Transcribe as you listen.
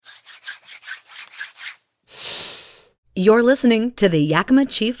You're listening to the Yakima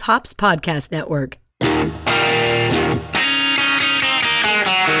Chief Hops Podcast Network.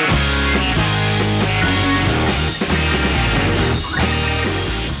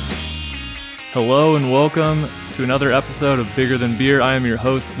 Hello and welcome to another episode of Bigger Than Beer. I am your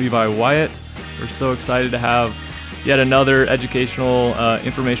host, Levi Wyatt. We're so excited to have yet another educational,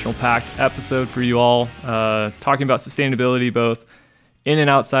 informational-packed episode for you all, talking about sustainability both in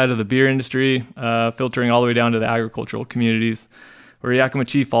and outside of the beer industry, filtering all the way down to the agricultural communities where Yakima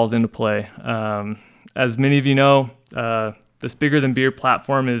Chief falls into play. As many of you know, this Bigger Than Beer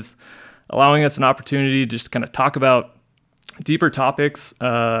platform is allowing us an opportunity to just kind of talk about deeper topics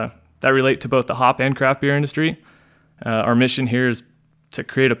that relate to both the hop and craft beer industry. Our mission here is to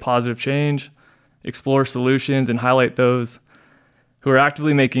create a positive change, explore solutions, and highlight those who are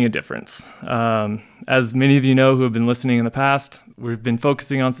actively making a difference. As many of you know who have been listening in the past, we've been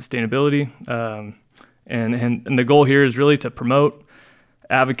focusing on sustainability, and the goal here is really to promote,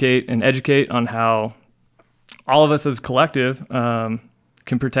 advocate, and educate on how all of us as a collective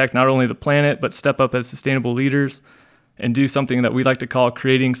can protect not only the planet, but step up as sustainable leaders and do something that we like to call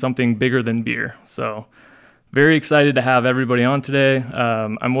creating something bigger than beer. So very excited to have everybody on today.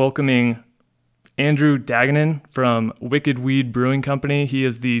 I'm welcoming Andrew Daganen from Wicked Weed Brewing Company. He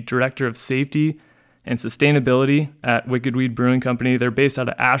is the Director of Safety and Sustainability at Wicked Weed Brewing Company. They're based out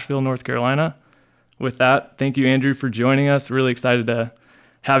of Asheville, North Carolina. With that, thank you, Andrew, for joining us. Really excited to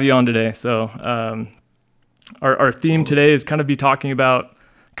have you on today. So our theme today is kind of be talking about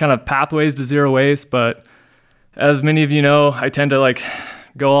kind of pathways to zero waste, but as many of you know, I tend to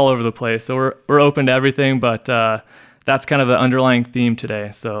go all over the place. So we're open to everything, but that's kind of the underlying theme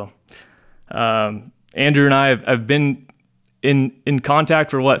today. So Andrew and I have been in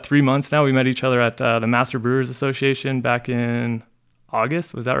contact for 3 months now. We met each other at the Master Brewers Association back in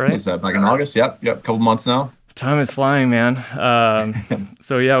August. Was that right? Was that back in August? Yep. Couple months now. Time is flying, man.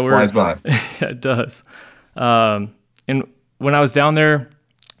 So yeah, flies by. Yeah, it does. And when I was down there,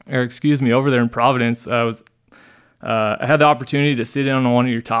 over there in Providence, I had the opportunity to sit in on one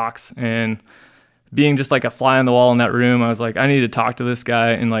of your talks, and being just like a fly on the wall in that room, I was like, I need to talk to this guy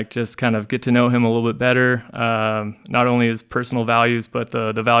and just kind of get to know him a little bit better. Not only his personal values, but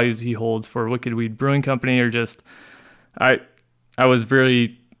the values he holds for Wicked Weed Brewing Company are just, I was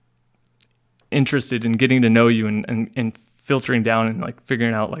very interested in getting to know you and filtering down and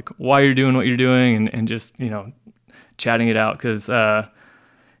figuring out why you're doing what you're doing and just, chatting it out. 'Cause,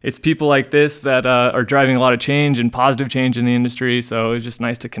 it's people like this that are driving a lot of change and positive change in the industry. So it's just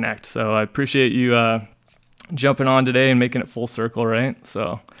nice to connect. So I appreciate you jumping on today and making it full circle, right?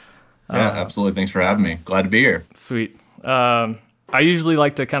 So yeah, absolutely. Thanks for having me. Glad to be here. Sweet. I usually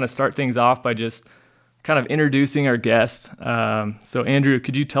like to kind of start things off by just kind of introducing our guest. So Andrew,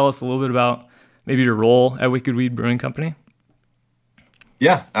 could you tell us a little bit about maybe your role at Wicked Weed Brewing Company?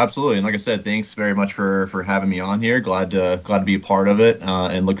 Yeah, absolutely. And like I said, thanks very much for having me on here. Glad to be a part of it,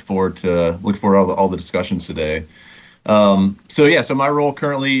 and look forward to all the discussions today. So my role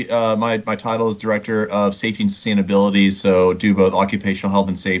currently, my title is Director of Safety and Sustainability. So do both occupational health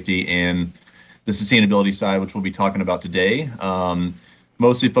and safety and the sustainability side, which we'll be talking about today.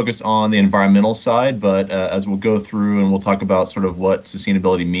 Mostly focused on the environmental side, but as we'll go through and we'll talk about sort of what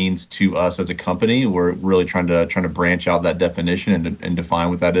sustainability means to us as a company, we're really trying to branch out that definition and define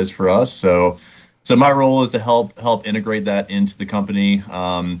what that is for us. So my role is to help integrate that into the company,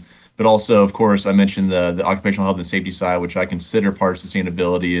 but also, of course, I mentioned the occupational health and safety side, which I consider part of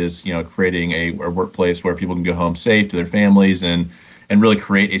sustainability is creating a workplace where people can go home safe to their families and really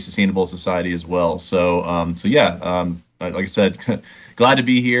create a sustainable society as well. Like I said. Glad to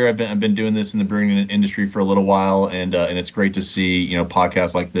be here. I've been doing this in the brewing industry for a little while, and it's great to see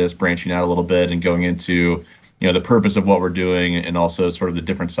podcasts like this branching out a little bit and going into the purpose of what we're doing, and also sort of the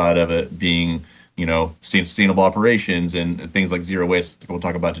different side of it being sustainable operations and things like zero waste we'll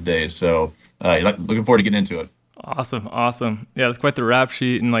talk about today. So looking forward to getting into it. Awesome. Yeah, it's quite the rap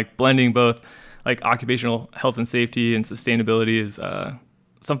sheet, and blending both occupational health and safety and sustainability is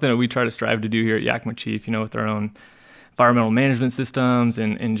something that we try to strive to do here at Yakima Chief. With our own environmental management systems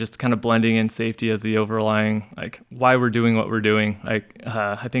and just kind of blending in safety as the overlying why we're doing what we're doing.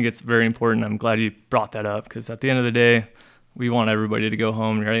 I think it's very important. I'm glad you brought that up, because at the end of the day, we want everybody to go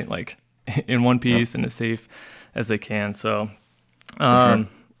home right in one piece and as safe as they can. So sure.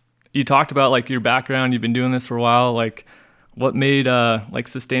 You talked about your background. You've been doing this for a while. What made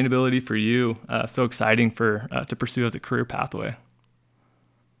sustainability for you so exciting to pursue as a career pathway?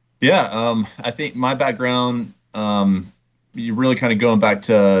 Yeah, I think my background, you really kind of going back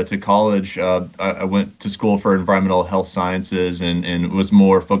to college. I went to school for environmental health sciences and was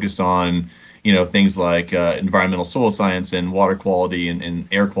more focused on things like environmental soil science and water quality and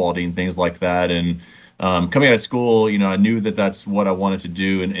air quality and things like that. And coming out of school, I knew that that's what I wanted to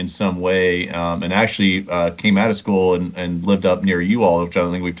do in some way. And actually came out of school and lived up near you all, which I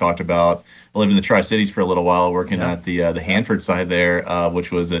don't think we've talked about. I lived in the Tri-Cities for a little while, working at the Hanford site there,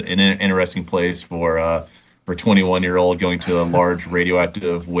 which was an interesting place for a 21-year-old going to a large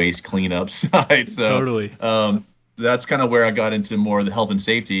radioactive waste cleanup site. So totally. That's kind of where I got into more of the health and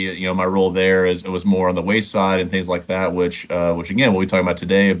safety. My role there it was more on the waste side and things like that, which again, we'll be talking about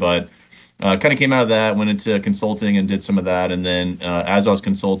today. But kind of came out of that, went into consulting and did some of that. And then as I was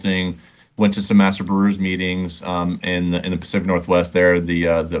consulting, went to some master brewers meetings in the Pacific Northwest there,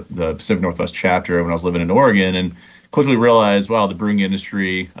 the Pacific Northwest chapter when I was living in Oregon, and quickly realized, wow, the brewing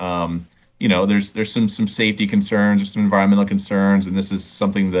industry, there's some safety concerns, there's some environmental concerns, and this is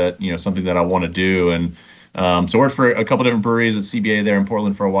something that I want to do. And so worked for a couple different breweries at CBA there in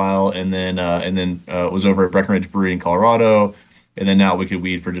Portland for a while, and then was over at Breckenridge Brewery in Colorado, and then now Wicked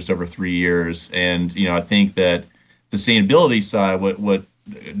Weed for just over 3 years. And I think that the sustainability side,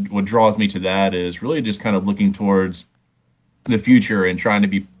 what draws me to that is really just kind of looking towards the future and trying to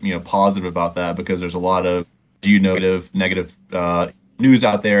be positive about that, because there's a lot of negative news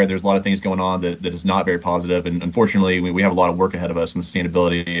out there. There's a lot of things going on that is not very positive, and unfortunately we have a lot of work ahead of us in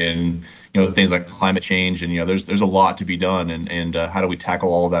sustainability and things like climate change, and there's a lot to be done, and how do we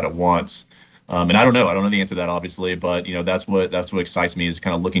tackle all of that at once? And I don't know the answer to that, obviously, but that's what excites me, is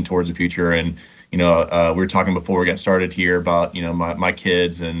kind of looking towards the future. And we were talking before we got started here about my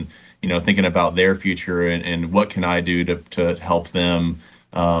kids, and thinking about their future, and what can I do to help them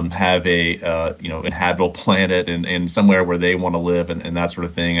have a inhabitable planet and somewhere where they want to live, and that sort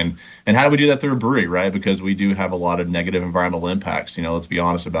of thing. And how do we do that through a brewery, right? Because we do have a lot of negative environmental impacts. Let's be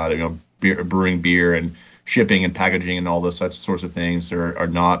honest about it. Brewing beer and shipping and packaging and all those sorts of things are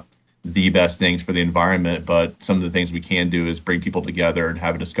not the best things for the environment, but some of the things we can do is bring people together and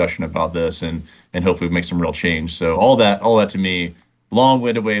have a discussion about this, and hopefully make some real change. So all that to me,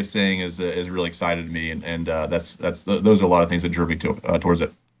 long-winded way of saying, is really excited to me, and those are a lot of things that drew me towards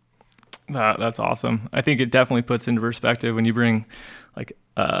it. That's awesome. I think it definitely puts into perspective when you bring like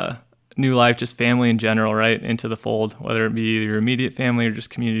new life, just family in general, right, into the fold, whether it be your immediate family or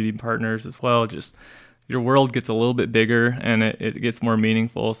just community partners as well. Just your world gets a little bit bigger, and it gets more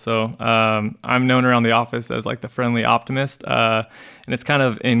meaningful. So I'm known around the office as like the friendly optimist, and it's kind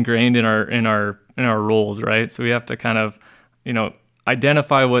of ingrained in our roles, right? So we have to kind of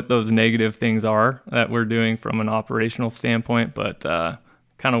identify what those negative things are that we're doing from an operational standpoint, but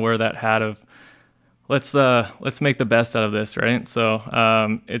kind of wear that hat of let's make the best out of this, right?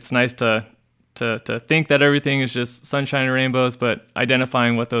 So it's nice to think that everything is just sunshine and rainbows, but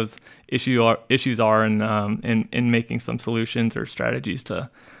identifying what those issues are and making some solutions or strategies to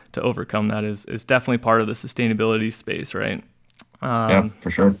overcome that is definitely part of the sustainability space, right? Yeah,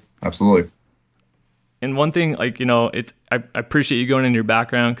 for sure. Absolutely. And one thing, I appreciate you going into your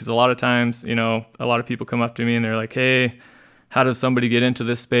background, because a lot of times, a lot of people come up to me and they're like, hey, how does somebody get into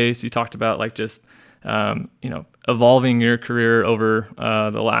this space? You talked about like just, evolving your career over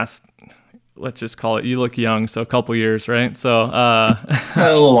the last, let's just call it, you look young, so a couple years, right? So a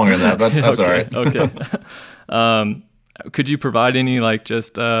little longer than that, but that's okay, all right. Okay. Could you provide any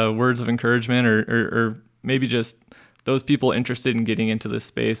just words of encouragement, or maybe just those people interested in getting into this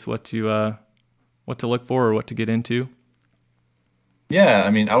space, what to look for or what to get into?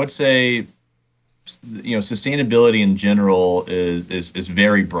 Yeah, I would say, sustainability in general is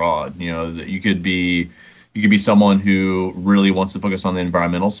very broad. That you could be someone who really wants to focus on the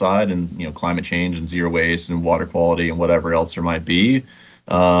environmental side and climate change and zero waste and water quality and whatever else there might be,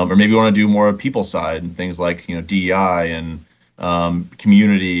 or maybe you want to do more of people side and things like DEI and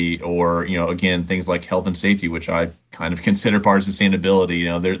community, or again, things like health and safety, which I kind of consider part of sustainability.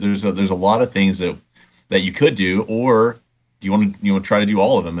 There's a lot of things that you could do, or you want to try to do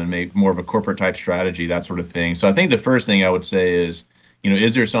all of them and make more of a corporate type strategy, that sort of thing. So I think the first thing I would say is,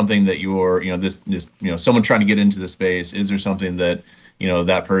 is there something that you're someone trying to get into the space, is there something that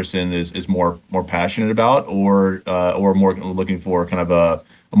that person is more passionate about, or more looking for kind of a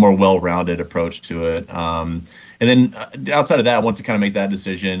more well-rounded approach to it. And then outside of that, once you kind of make that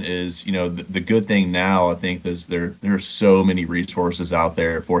decision, is the good thing now, I think, is there are so many resources out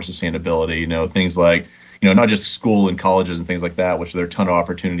there for sustainability. Things like not just school and colleges and things like that, which there are a ton of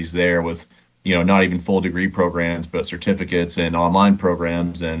opportunities there with not even full degree programs, but certificates and online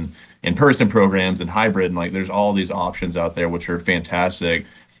programs and in-person programs and hybrid, and there's all these options out there which are fantastic.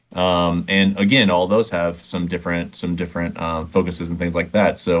 And again, all those have some different focuses and things like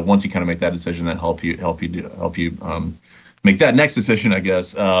that. So once you kind of make that decision, that help you make that next decision, I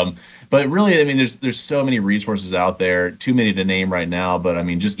guess. But really, I mean, there's so many resources out there, too many to name right now. But I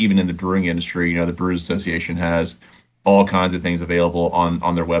mean, just even in the brewing industry, you know, the Brewers Association has all kinds of things available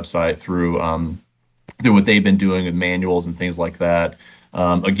on their website through what they've been doing with manuals and things like that.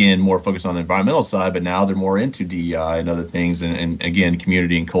 Again, more focused on the environmental side, but now they're more into DEI and other things, and again,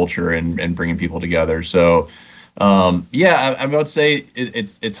 community and culture and bringing people together. So, I would say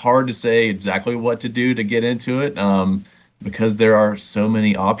it's hard to say exactly what to do to get into it, because there are so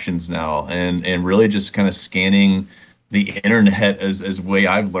many options now, and really just kind of scanning the internet as way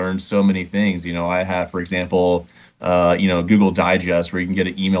I've learned so many things. You know, I have, for example, Google Digest, where you can get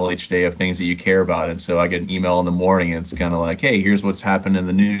an email each day of things that you care about. And so I get an email in the morning, and it's kind of like, hey, here's what's happened in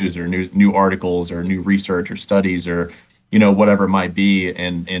the news, or new articles, or new research, or studies, or, you know, whatever it might be.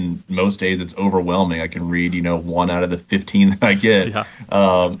 And most days it's overwhelming. I can read, you know, 1 out of the 15 that I get. Yeah.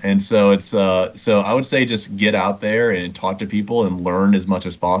 And so it's, so I would say just get out there and talk to people and learn as much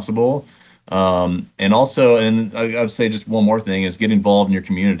as possible. And also, and I would say just one more thing is get involved in your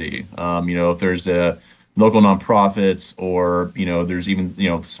community. If there's a local nonprofits, or, you know, there's even, you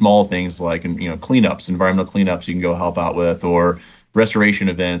know, small things like, you know, cleanups, environmental cleanups you can go help out with, or restoration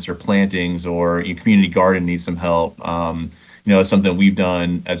events, or plantings, or your community garden needs some help. Something we've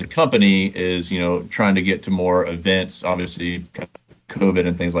done as a company is, you know, trying to get to more events. Obviously, COVID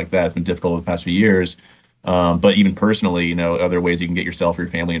and things like that has been difficult the past few years. But even personally, you know, other ways you can get yourself or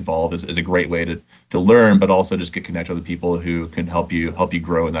your family involved is a great way to learn, but also just get connected with people who can help you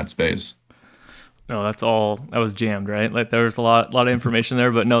grow in that space. No, that was jammed, right? Like there was a lot of information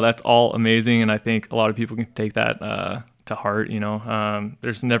there, but no, that's all amazing. And I think a lot of people can take that to heart. You know,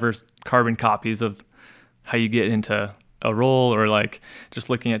 there's never carbon copies of how you get into a role, or like just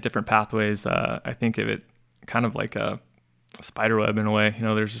looking at different pathways. I think of it kind of like a spider web in a way. You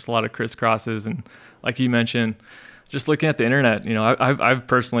know, there's just a lot of crisscrosses, and like you mentioned, just looking at the internet, you know, I've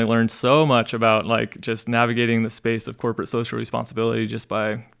personally learned so much about like just navigating the space of corporate social responsibility just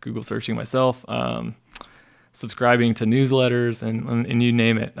by Google searching myself, subscribing to newsletters, and you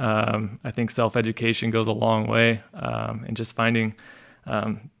name it. I think self-education goes a long way, and just finding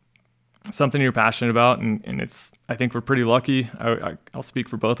something you're passionate about. And I think we're pretty lucky. I'll speak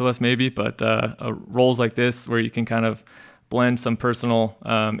for both of us maybe, but roles like this where you can kind of blend some personal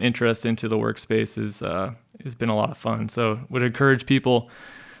interest into the workspace has been a lot of fun. So would encourage people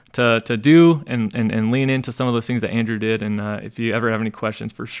to do and lean into some of those things that Andrew did. And if you ever have any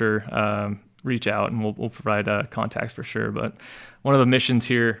questions, for sure, reach out, and we'll provide contacts for sure. But one of the missions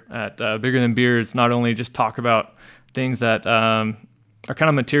here at Bigger Than Beer is not only just talk about things that are kind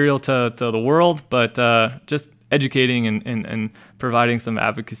of material to the world, but just educating and providing some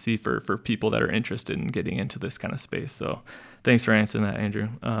advocacy for people that are interested in getting into this kind of space. So thanks for answering that, Andrew.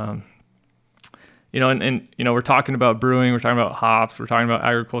 We're talking about brewing, we're talking about hops, we're talking about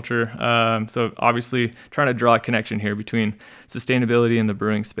agriculture. So obviously trying to draw a connection here between sustainability and the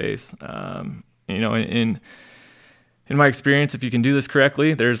brewing space. In my experience, if you can do this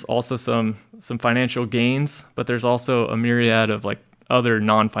correctly, there's also some financial gains, but there's also a myriad of like other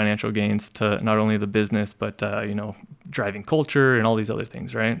non-financial gains to not only the business, but driving culture and all these other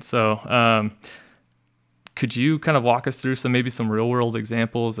things, right? So could you kind of walk us through some real world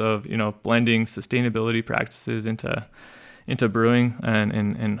examples of blending sustainability practices into brewing,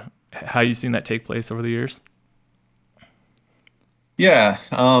 and how you've seen that take place over the years? Yeah,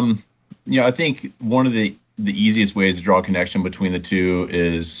 I think one of the easiest ways to draw a connection between the two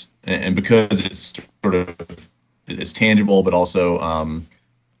is, and because it's sort of it's tangible, but also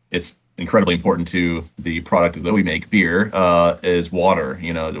it's incredibly important to the product that we make, beer, is water.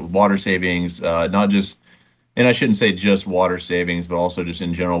 Water savings, not just, and I shouldn't say just water savings, but also just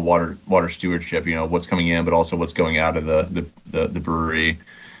in general water stewardship. What's coming in, but also what's going out of the brewery.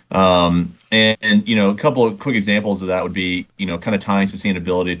 And a couple of quick examples of that would be kind of tying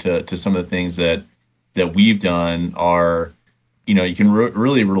sustainability to some of the things that we've done are. You can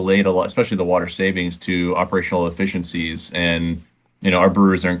really relate a lot, especially the water savings, to operational efficiencies. And, our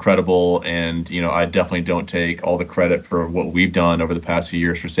brewers are incredible. And, I definitely don't take all the credit for what we've done over the past few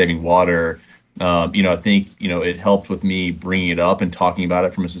years for saving water. I think, it helped with me bringing it up and talking about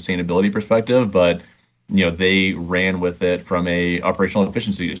it from a sustainability perspective. But, they ran with it from a operational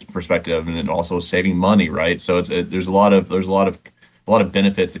efficiency perspective, and then also saving money. Right. So there's a lot of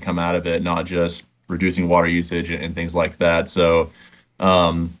benefits that come out of it, not just reducing water usage and things like that. So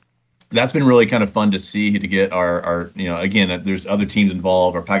that's been really kind of fun to see, to get our again, there's other teams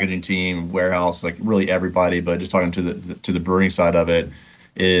involved, our packaging team, warehouse, like really everybody, but just talking to the brewing side of it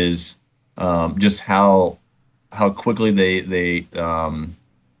is just how quickly they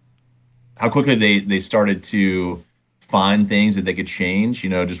started to find things that they could change.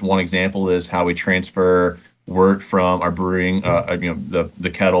 Just one example is how we transfer work from our brewing,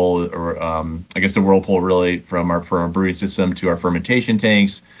 the kettle, or I guess the whirlpool, really, from our brewing system to our fermentation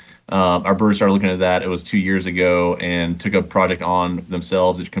tanks. Our brewers started looking at that. It was 2 years ago, and took a project on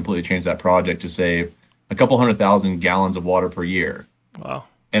themselves that completely changed that project to save a couple 100,000 gallons of water per year. Wow.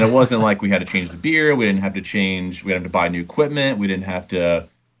 And it wasn't like we had to change the beer. We didn't have to buy new equipment. We didn't have to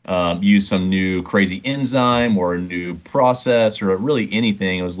use some new crazy enzyme or a new process or really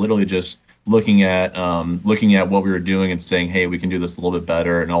anything. It was literally just looking at what we were doing and saying, hey, we can do this a little bit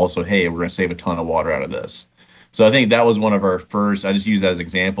better. And also, hey, we're going to save a ton of water out of this. So I think that was one of our first, I just use that as an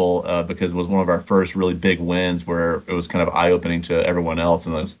example because it was one of our first really big wins where it was kind of eye-opening to everyone else.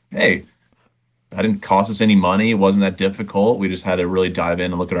 And it was, hey, that didn't cost us any money. It wasn't that difficult. We just had to really dive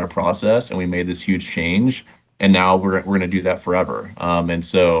in and look at our process, and we made this huge change. And now we're going to do that forever. And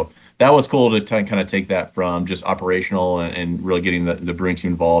so that was cool to kind of take that from just operational and really getting the brewing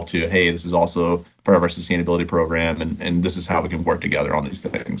team involved to, hey, this is also part of our sustainability program, and this is how we can work together on these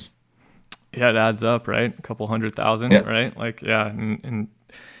things. Yeah, it adds up, right? A couple 100,000, right? Like, yeah, and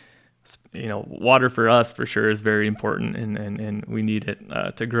water for us for sure is very important, and we need it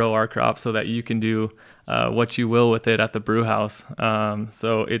to grow our crop so that you can do what you will with it at the brew house.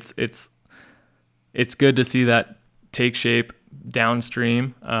 So it's good to see that take shape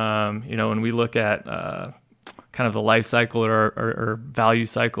downstream. When we look at kind of the life cycle or value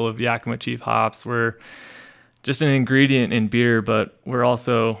cycle of Yakima Chief hops, we're just an ingredient in beer, but we're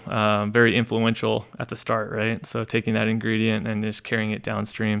also very influential at the start, right? So taking that ingredient and just carrying it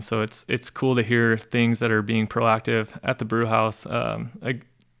downstream. So it's cool to hear things that are being proactive at the brew house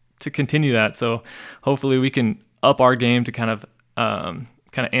to continue that. So hopefully we can up our game to kind of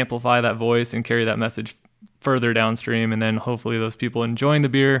amplify that voice and carry that message further downstream, and then hopefully those people enjoying the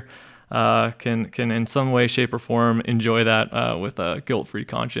beer can in some way, shape, or form enjoy that with a guilt-free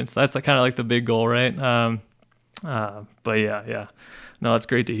conscience. That's kind of like the big goal, right? But yeah, no, it's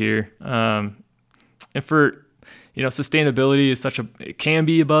great to hear. And for sustainability is it can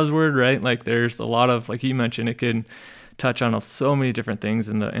be a buzzword, right? Like there's a lot of, like you mentioned, it can touch on so many different things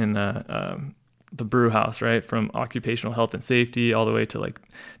in the brew house, right? From occupational health and safety all the way to like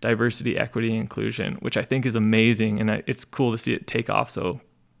diversity, equity, inclusion, which I think is amazing. And it's cool to see it take off so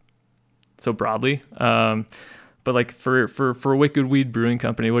broadly. But like for Wicked Weed Brewing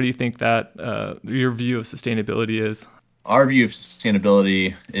Company, what do you think that your view of sustainability is? Our view of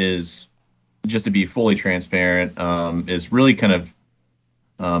sustainability is, just to be fully transparent, is really kind of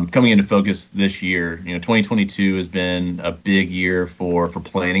coming into focus this year. 2022 has been a big year for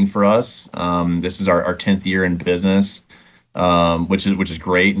planning for us. This is our 10th year in business, which is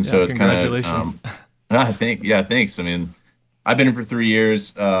great. And so it's kind of thanks. I mean, I've been here for 3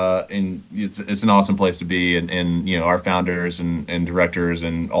 years, and it's an awesome place to be. And our founders and directors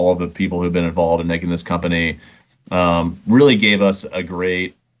and all of the people who've been involved in making this company really gave us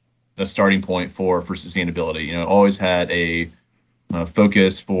a starting point for sustainability. Always had a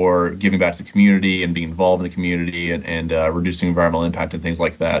focus for giving back to the community and being involved in the community and reducing environmental impact and things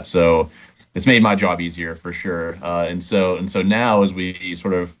like that. So it's made my job easier for sure. And so now, as we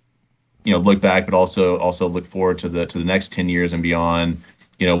sort of look back, but also look forward to the next 10 years and beyond,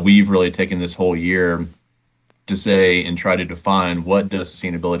 we've really taken this whole year to say and try to define what does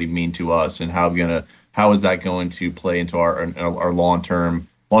sustainability mean to us, and how is that going to play into our long-term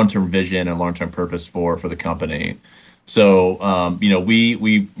vision and long-term purpose for the company. So,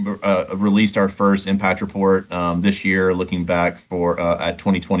 we released our first impact report this year, looking back at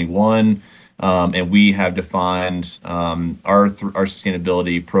 2021. And we have defined our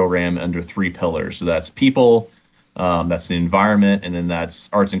sustainability program under 3 pillars. So that's people, that's the environment, and then that's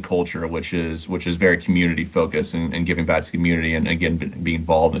arts and culture, which is very community focused and giving back to the community and again being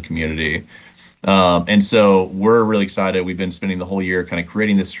involved in the community. And so we're really excited. We've been spending the whole year kind of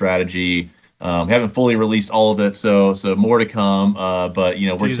creating this strategy. We haven't fully released all of it, so more to come. But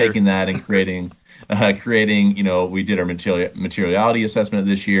we're taking that and creating. We did our materiality assessment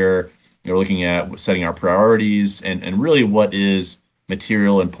this year. We're looking at setting our priorities and really what is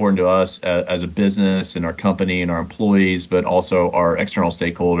material important to us as a business and our company and our employees, but also our external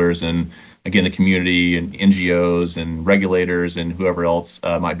stakeholders and, again, the community and NGOs and regulators and whoever else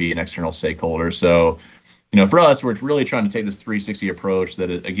might be an external stakeholder. So, for us, we're really trying to take this 360 approach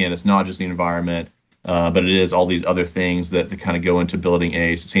that, again, it's not just the environment, but it is all these other things that kind of go into building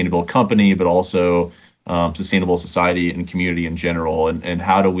a sustainable company, but also sustainable society and community in general. And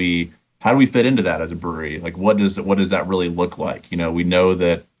how do we fit into that as a brewery? Like, what does that really look like? We know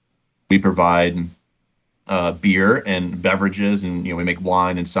that we provide beer and beverages, and we make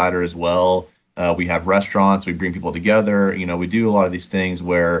wine and cider as well. We have restaurants. We bring people together. We do a lot of these things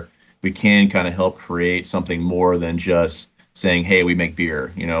where we can kind of help create something more than just saying, hey, we make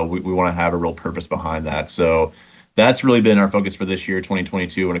beer. We want to have a real purpose behind that. So that's really been our focus for this year,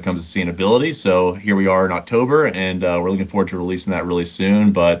 2022, when it comes to sustainability. So here we are in October, and we're looking forward to releasing that really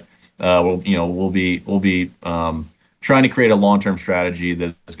soon. But we'll be trying to create a long-term strategy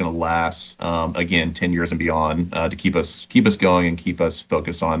that's going to last, again, 10 years and beyond, to keep us going and keep us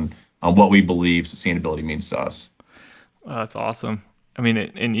focused on what we believe sustainability means to us. That's awesome. I mean,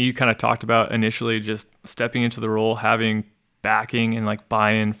 and you kind of talked about initially just stepping into the role, having backing and like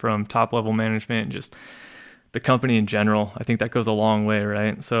buy-in from top level management and just the company in general. I think that goes a long way,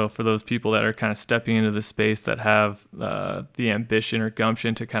 right? So for those people that are kind of stepping into the space that have the ambition or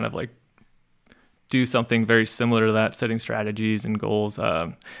gumption to kind of like do something very similar to that, setting strategies and goals,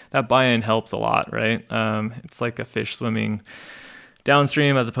 that buy-in helps a lot, right? It's like a fish swimming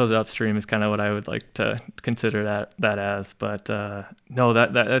downstream as opposed to upstream is kind of what I would like to consider that as. But no,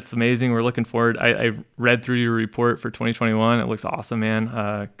 that's amazing. We're looking forward. I read through your report for 2021. It looks awesome, man.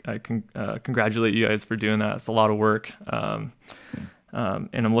 I can congratulate you guys for doing that. It's a lot of work, and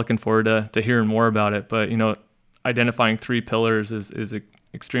I'm looking forward to hearing more about it. But identifying 3 pillars is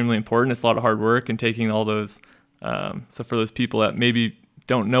extremely important. It's a lot of hard work, and taking all those. So for those people that maybe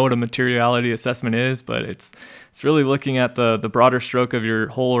don't know what a materiality assessment is, but it's really looking at the broader stroke of your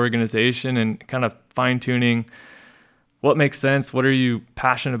whole organization and kind of fine-tuning what makes sense, what are you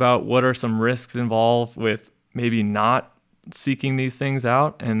passionate about, what are some risks involved with maybe not seeking these things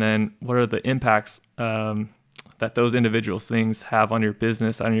out, and then what are the impacts that those individuals things have on your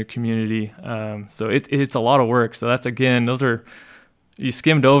business, on your community. So it's a lot of work. So that's, again, you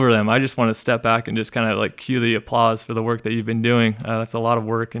skimmed over them. I just want to step back and just kind of like cue the applause for the work that you've been doing. That's a lot of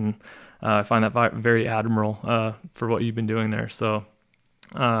work, and I find that very admirable for what you've been doing there. So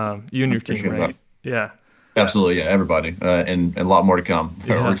you and your team, right? That. Yeah. Absolutely, yeah, everybody, and a lot more to come.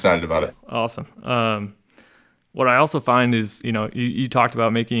 Yeah. We're excited about it. Awesome. What I also find is, you talked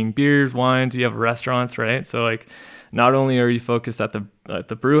about making beers, wines, you have restaurants, right? So like, not only are you focused at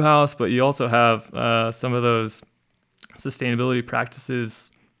the brew house, but you also have some of those sustainability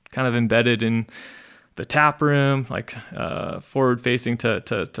practices kind of embedded in the tap room, like forward facing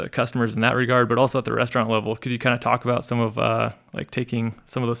to customers in that regard, but also at the restaurant level. Could you kind of talk about some of like taking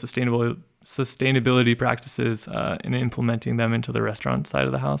some of those sustainability practices and implementing them into the restaurant side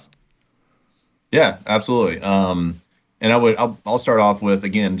of the house? Yeah, absolutely. And I'll start off with,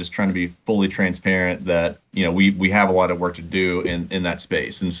 again, just trying to be fully transparent that, we have a lot of work to do in that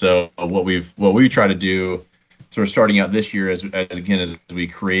space. And so what we try to do sort of starting out this year as we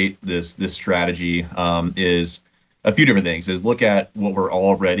create this strategy, is a few different things. Is look at what we're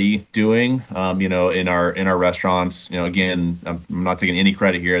already doing, in our restaurants. Again, I'm not taking any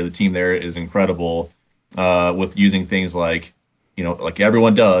credit here. The team there is incredible with using things like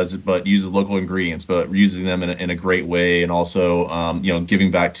everyone does, but uses local ingredients, but using them in a great way, and also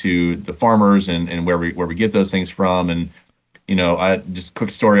giving back to the farmers and where we get those things from. And I just quick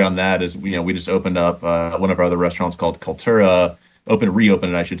story on that is we just opened up one of our other restaurants called Cultura,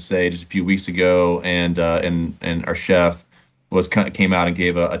 reopened I should say, just a few weeks ago, and our chef came out and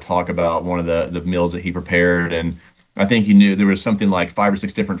gave a talk about one of the meals that he prepared, and I think he knew there was something like 5 or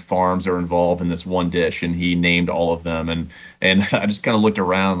 6 different farms that were involved in this one dish, and he named all of them, and I just kind of looked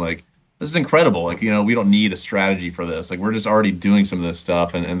around like, this is incredible. Like, we don't need a strategy for this. Like, we're just already doing some of this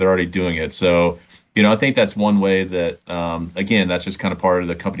stuff, and they're already doing it. So I think that's one way that, again, that's just kind of part of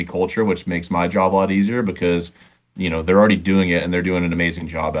the company culture, which makes my job a lot easier because, they're already doing it and they're doing an amazing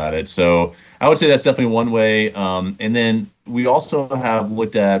job at it. So I would say that's definitely one way. And then we also have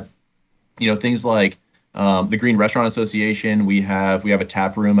looked at, things like the Green Restaurant Association. We have a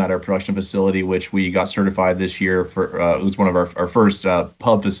tap room at our production facility, which we got certified this year for. It was one of our first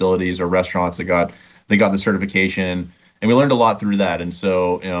pub facilities or restaurants that got the certification. And we learned a lot through that, and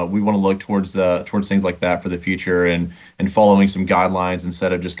so we want to look towards things like that for the future, and following some guidelines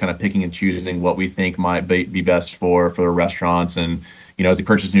instead of just kind of picking and choosing what we think might be best for the restaurants. And as we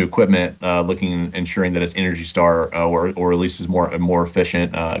purchase new equipment, ensuring that it's Energy Star or at least is more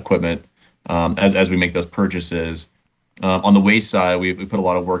efficient equipment as we make those purchases. On the waste side, we put a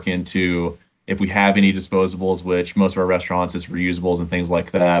lot of work into, if we have any disposables, which most of our restaurants is reusables and things like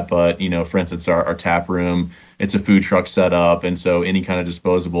that. But, for instance, our tap room, it's a food truck setup. And so any kind of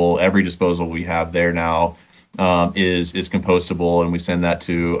disposable, every disposable we have there now is compostable. And we send that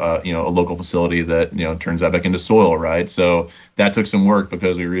to, a local facility that, turns that back into soil, right? So that took some work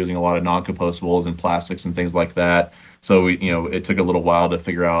because we were using a lot of non-compostables and plastics and things like that. So it took a little while to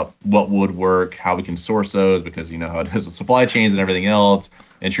figure out what would work, how we can source those, because how it is with supply chains and everything else.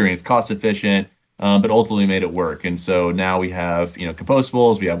 ensuring it's cost efficient, but ultimately made it work. And so now we have,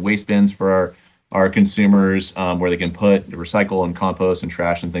 compostables, we have waste bins for our consumers, where they can put recycle and compost and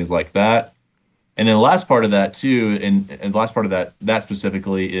trash and things like that. And then the last part of that too, and the last part of that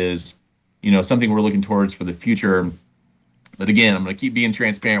specifically is, something we're looking towards for the future. But again, I'm going to keep being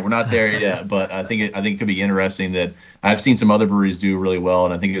transparent. We're not there yet, but I think it could be interesting that I've seen some other breweries do really well,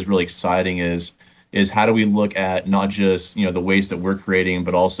 and I think it's really exciting is how do we look at not just the waste that we're creating,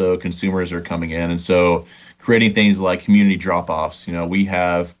 but also consumers are coming in, and so creating things like community drop-offs. We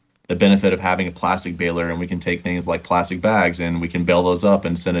have the benefit of having a plastic baler, and we can take things like plastic bags and we can bale those up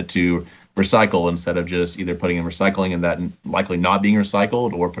and send it to recycle instead of just either putting in recycling and that likely not being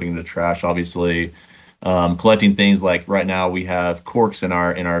recycled, or putting in the trash, obviously. Collecting things like right now we have corks in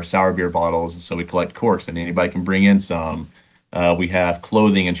our sour beer bottles, so we collect corks and anybody can bring in some. We have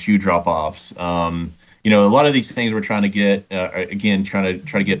clothing and shoe drop-offs. A lot of these things we're trying to get, try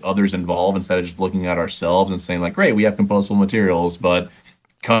to get others involved instead of just looking at ourselves and saying like, great, we have compostable materials, but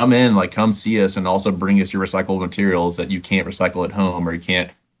come see us and also bring us your recyclable materials that you can't recycle at home or you can't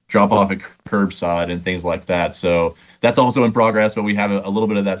drop off at curbside and things like that. So that's also in progress, but we have a little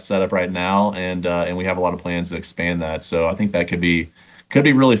bit of that set up right now, and we have a lot of plans to expand that. So I think that could be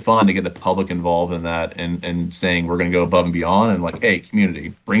really fun to get the public involved in that and saying we're going to go above and beyond and like, hey,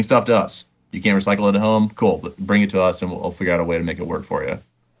 community, bring stuff to us. You can't recycle it at home? Cool. Bring it to us and we'll figure out a way to make it work for you.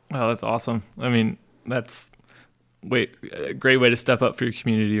 Oh, that's awesome. I mean, that's a great way to step up for your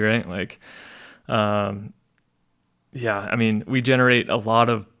community, right? Like, we generate a lot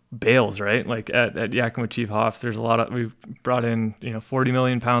of bales, right? Like at Yakima Chief Hops, there's we've brought in, 40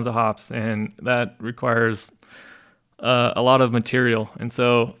 million pounds of hops, and that requires a lot of material. And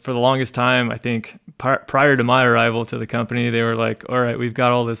so for the longest time, I think prior to my arrival to the company, they were like, all right, we've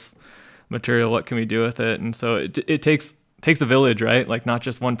got all this material. What can we do with it? And so it takes a village, right? Like not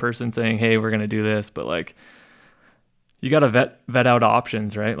just one person saying, hey, we're going to do this, but like, you got to vet out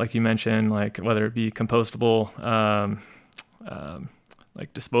options, right? Like you mentioned, like whether it be compostable,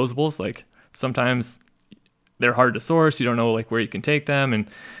 like disposables, like sometimes they're hard to source. You don't know like where you can take them. And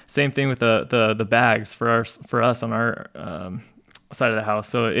same thing with the bags for us on our side of the house.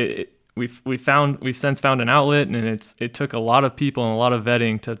 So we've since found an outlet, and it took a lot of people and a lot of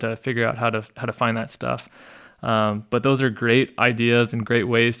vetting to figure out how to find that stuff. But those are great ideas and great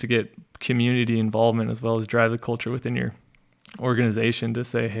ways to get community involvement as well as drive the culture within your organization to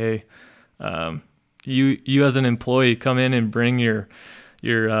say, hey, you as an employee come in and bring your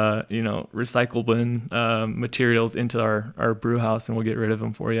recyclable materials into our brew house, and we'll get rid of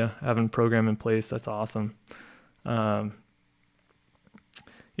them for you. Having a program in place, that's awesome.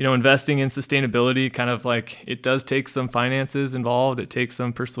 Investing in sustainability, kind of like it does take some finances involved. It takes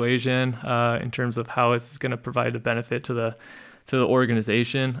some persuasion in terms of how it's going to provide a benefit to the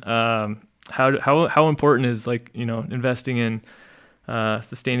organization. How important is investing in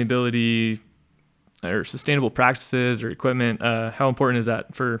sustainability or sustainable practices or equipment? How important is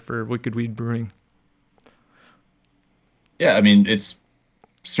that for Wicked Weed Brewing? Yeah, I mean, it's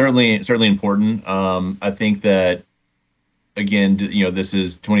certainly important. I think that, again, this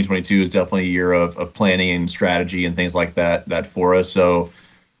is 2022 is definitely a year of planning and strategy and things like that for us. So,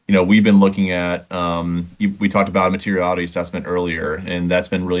 we've been looking at, we talked about a materiality assessment earlier, and that's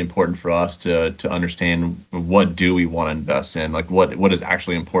been really important for us to understand what do we want to invest in, like what is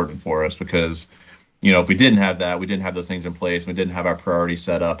actually important for us, because, if we didn't have that, we didn't have those things in place, we didn't have our priorities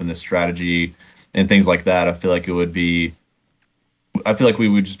set up and the strategy and things like that, I feel like we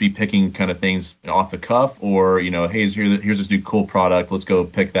would just be picking kind of things off the cuff, or, hey, here's this new cool product, let's go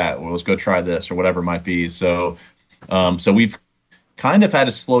pick that, or let's go try this, or whatever it might be. So we've kind of had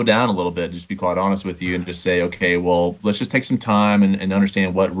to slow down a little bit, just be quite honest with you, and just say, okay, well, let's just take some time and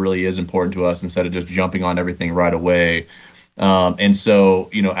understand what really is important to us instead of just jumping on everything right away. And so,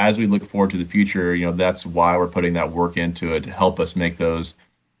 as we look forward to the future, that's why we're putting that work into it, to help us make those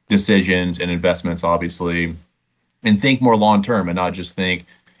decisions and investments, obviously, and think more long term and not just think,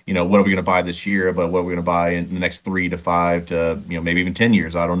 what are we going to buy this year, but what are we going to buy in the next 3 to 5 to, maybe even 10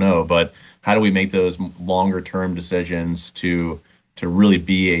 years, I don't know. But how do we make those longer term decisions to really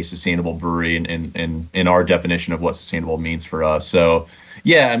be a sustainable brewery and in our definition of what sustainable means for us? So,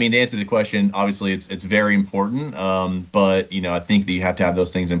 yeah, I mean, to answer the question, obviously it's very important. But, I think that you have to have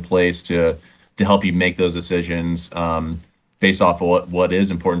those things in place to help you make those decisions based off of what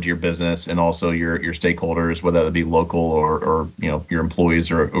is important to your business and also your stakeholders, whether that be local or your employees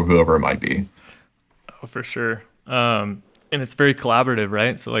or whoever it might be. Oh, for sure. And it's very collaborative,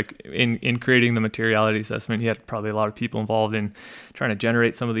 right? So like in creating the materiality assessment, you had probably a lot of people involved in trying to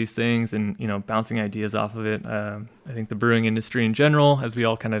generate some of these things and, bouncing ideas off of it. I think the brewing industry in general, as we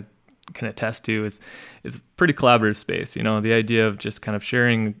all kind of can attest to, is a pretty collaborative space. The idea of just kind of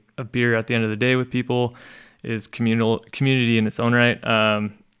sharing a beer at the end of the day with people is community in its own right.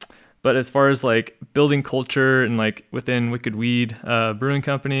 But as far as like building culture and like within Wicked Weed Brewing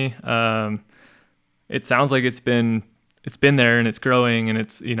Company, it sounds like it's been there and it's growing, and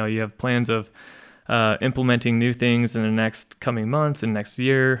it's, you have plans of implementing new things in the next coming months and next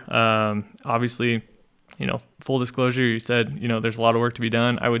year. Obviously, full disclosure, you said, there's a lot of work to be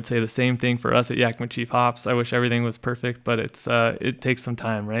done. I would say the same thing for us at Yakima Chief Hops. I wish everything was perfect, but it takes some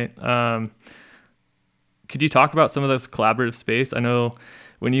time, right? Could you talk about some of this collaborative space? I know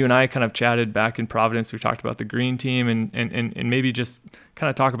when you and I kind of chatted back in Providence, we talked about the green team and maybe just kind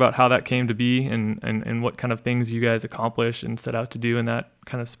of talk about how that came to be and what kind of things you guys accomplished and set out to do in that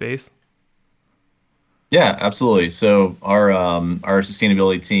kind of space. Yeah, absolutely. So our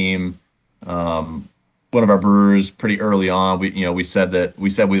sustainability team, one of our brewers pretty early on, we said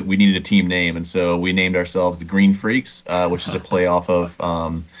we needed a team name, and so we named ourselves the Green Freaks, which is a play off of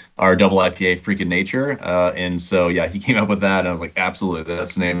our double IPA Freakin' Nature. And so, yeah, he came up with that, and I was like, absolutely,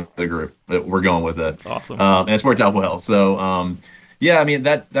 that's the name of the group. We're going with it. That's awesome. And it's worked out well. So, yeah, I mean,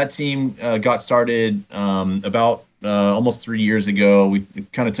 that team got started about almost 3 years ago. We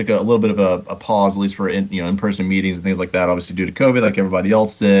kind of took a little bit of a pause, at least for in-person meetings and things like that, obviously due to COVID, like everybody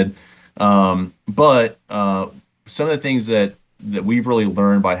else did. But some of the things that we've really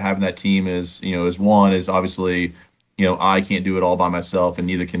learned by having that team is one is obviously, I can't do it all by myself, and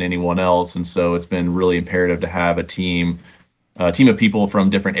neither can anyone else. And so it's been really imperative to have a team of people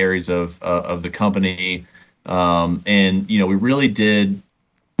from different areas of the company. And,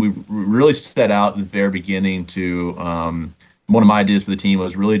 we really set out at the very beginning to, one of my ideas for the team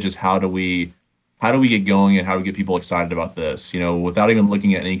was really just how do we get going and how do we get people excited about this, without even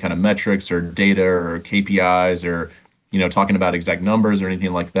looking at any kind of metrics or data or KPIs or, talking about exact numbers or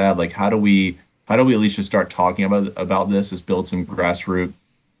anything like that. Like, how do we at least just start talking about this, is build some kind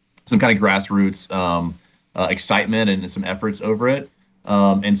of grassroots excitement and some efforts over it.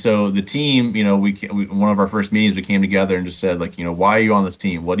 And so the team, one of our first meetings, we came together and just said, like, why are you on this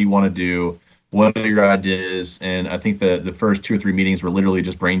team? What do you want to do? What are your ideas? And I think the first 2 or 3 meetings were literally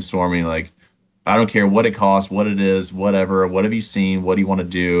just brainstorming, like, I don't care what it costs, what it is, whatever. What have you seen? What do you want to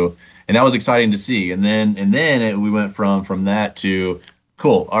do? And that was exciting to see. And then we went from that to,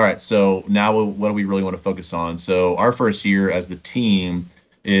 cool. All right. So now what do we really want to focus on? So our first year as the team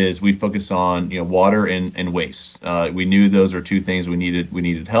is we focus on water and waste. We knew those are 2 things we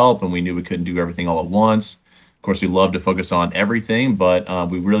needed help, and we knew we couldn't do everything all at once. Of course, we love to focus on everything,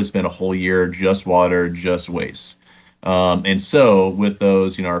 but we really spent a whole year just water, just waste. And so with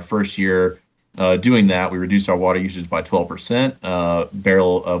those, our first year doing that, we reduced our water usage by 12%.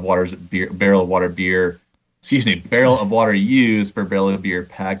 Barrel of water used per barrel of beer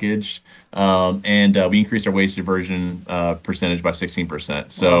packaged. And we increased our waste diversion percentage by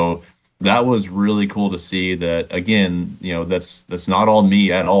 16%. So that was really cool to see that. Again, that's not all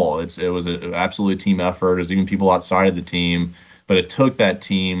me at all. It was an absolute team effort. There's even people outside of the team, but it took that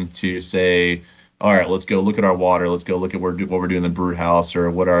team to say, all right, let's go look at our water. Let's go look at what we're doing in the brew house, or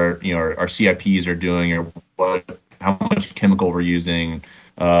what our CIPs are doing, or how much chemical we're using.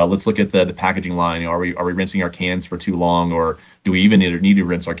 Let's look at the packaging line. Are we rinsing our cans for too long, or do we even need to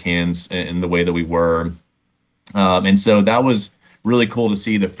rinse our cans in the way that we were? And so that was really cool to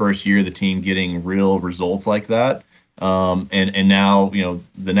see the first year the team getting real results like that. And now,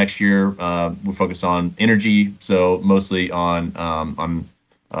 the next year we focus on energy, so mostly on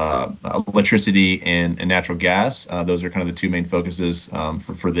electricity and natural gas. Those are kind of the 2 main focuses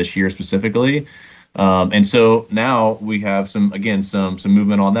for this year specifically. And so now we have some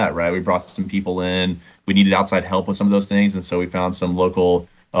movement on that, right? We brought some people in. We needed outside help with some of those things, and so we found some local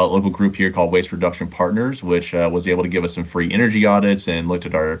group here called Waste Reduction Partners, which was able to give us some free energy audits and looked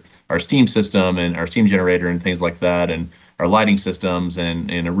at our steam system and our steam generator and things like that, and our lighting systems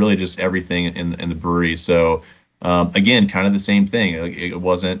and really just everything in the brewery. So again, kind of the same thing. It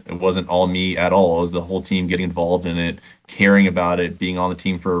wasn't all me at all. It was the whole team getting involved in it, caring about it, being on the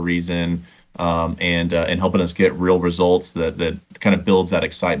team for a reason. And helping us get real results that kind of builds that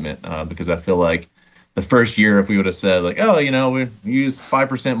excitement. Because I feel like the first year, if we would have said like, we use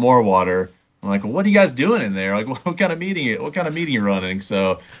 5% more water, I'm like, well, what are you guys doing in there? Like, what kind of meeting you're running?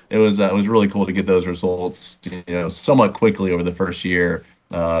 So it was really cool to get those results, somewhat quickly over the first year,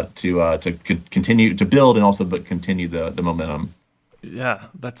 to continue to build and also continue the momentum. Yeah,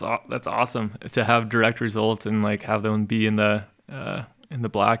 that's awesome to have direct results and like have them be in the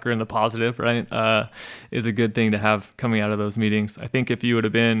black or in the positive, right? Is a good thing to have coming out of those meetings. I think if you would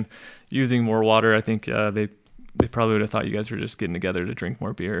have been using more water, I think they probably would have thought you guys were just getting together to drink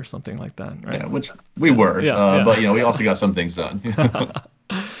more beer or something like that, right? Yeah, which we were, but we also got some things done.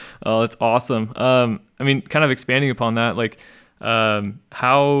 Oh, that's awesome. I mean, kind of expanding upon that, like,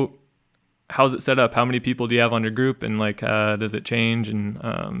 how's it set up? How many people do you have on your group, and like, does it change?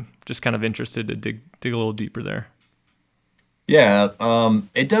 And just kind of interested to dig a little deeper there. Yeah,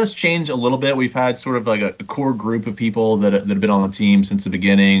 it does change a little bit. We've had sort of like a core group of people that have been on the team since the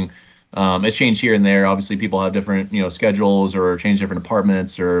beginning. It's changed here and there. Obviously, people have different, schedules or change different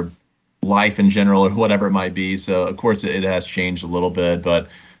apartments or life in general or whatever it might be. So, of course, it has changed a little bit. But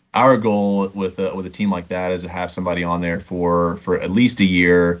our goal with a team like that is to have somebody on there for at least a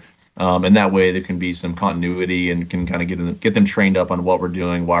year. And that way there can be some continuity and can kind of get them trained up on what we're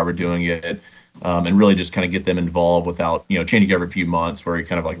doing, why we're doing it. And really just kind of get them involved without, changing every few months where you're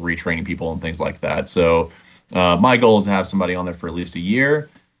kind of like retraining people and things like that. So my goal is to have somebody on there for at least a year.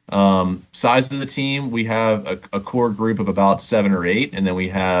 Size of the team, we have a core group of about 7 or 8, and then we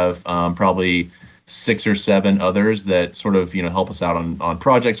have probably 6 or 7 others that sort of, help us out on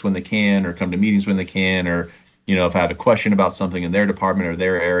projects when they can, or come to meetings when they can, or, if I have a question about something in their department or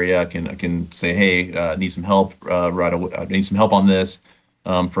their area, I can say, hey, I need some help right away. I need some help on this.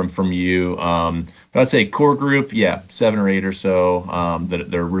 From you, but I'd say core group, 7 or 8 or so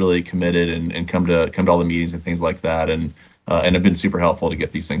that they're really committed and come to all the meetings and things like that, and have been super helpful to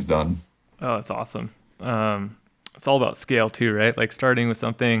get these things done. Oh, that's awesome. It's all about scale too, right? Like starting with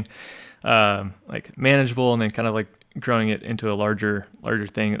something like manageable, and then kind of like growing it into a larger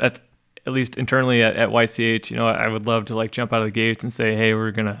thing. That's at least internally at YCH, I would love to like jump out of the gates and say, hey, we're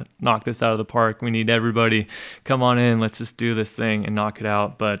going to knock this out of the park. We need everybody. Come on in. Let's just do this thing and knock it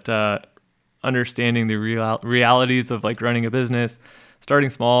out. But understanding the realities of like running a business, starting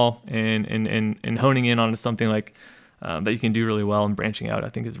small and honing in on something like that you can do really well and branching out, I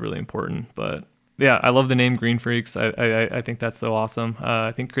think is really important. But yeah, I love the name Green Freaks. I think that's so awesome.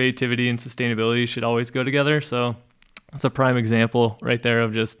 I think creativity and sustainability should always go together. So it's a prime example right there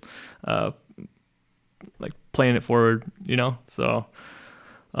of just like playing it forward, so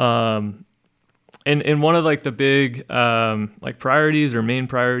and one of like the big like priorities or main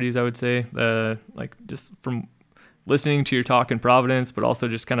priorities, I would say, like just from listening to your talk in Providence, but also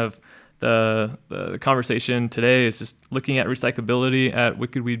just kind of the conversation today is just looking at recyclability at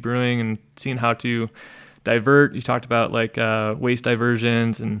Wicked Weed Brewing and seeing how to divert. You talked about like waste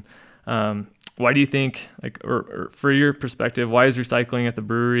diversions, and why do you think, like, or for your perspective, why is recycling at the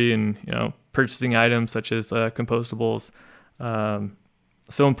brewery and, purchasing items such as compostables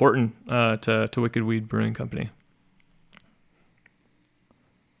so important to Wicked Weed Brewing Company?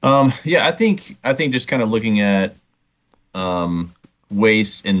 I think just kind of looking at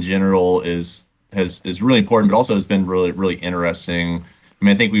waste in general is really important, but also has been really, really interesting. I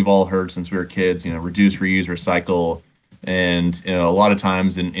mean, I think we've all heard since we were kids, reduce, reuse, recycle. And, a lot of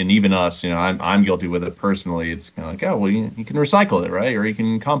times, and even us, I'm guilty with it personally. It's kind of like, oh, well, you can recycle it, right? Or you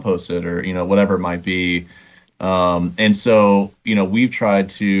can compost it, or, whatever it might be. And so, we're trying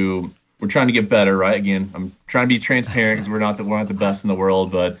to get better, right? Again, I'm trying to be transparent because we're not the best in the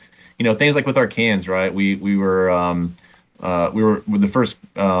world, but, things like with our cans, right? We were the first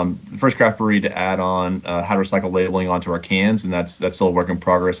craft brewery to add on how to recycle labeling onto our cans. And that's still a work in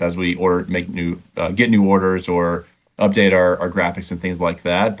progress as we get new orders or update our graphics and things like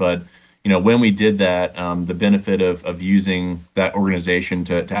that. But, when we did that, the benefit of using that organization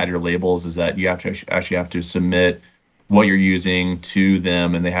to add your labels is that you actually have to submit what you're using to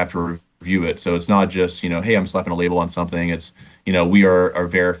them, and they have to review it. So it's not just, hey, I'm slapping a label on something. It's, we are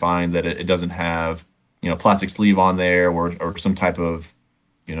verifying that it doesn't have, plastic sleeve on there or some type of,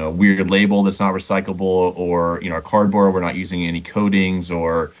 weird label that's not recyclable, or, our cardboard, we're not using any coatings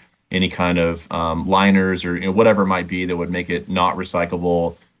or any kind of liners or whatever it might be that would make it not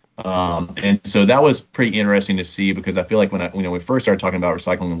recyclable. And so that was pretty interesting to see, because I feel like when we first started talking about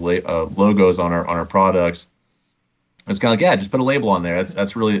recycling logos on our products, it's kind of like, just put a label on there.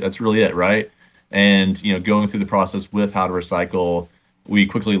 That's really it, right? And going through the process with how to recycle, we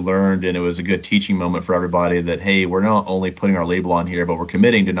quickly learned, and it was a good teaching moment for everybody, that hey, we're not only putting our label on here, but we're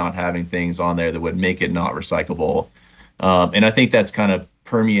committing to not having things on there that would make it not recyclable. And I think that's kind of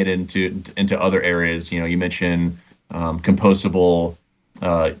permeated into other areas. You mentioned compostable,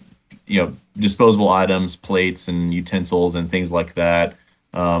 disposable items, plates and utensils and things like that.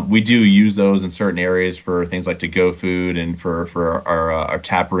 We do use those in certain areas for things like to-go food and for our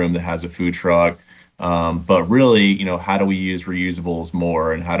tap room that has a food truck. But really, how do we use reusables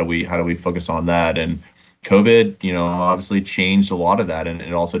more, and how do we focus on that? And COVID, obviously changed a lot of that, and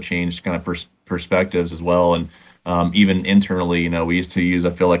it also changed kind of perspectives as well. And even internally, we used to use,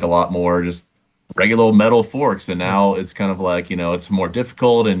 I feel like, a lot more just regular old metal forks, and now it's kind of like, it's more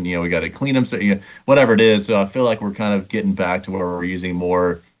difficult, and we got to clean them, so whatever it is. So I feel like we're kind of getting back to where we're using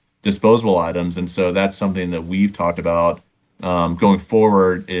more disposable items, and so that's something that we've talked about going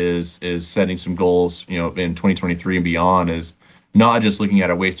forward, is setting some goals, in 2023 and beyond, is not just looking at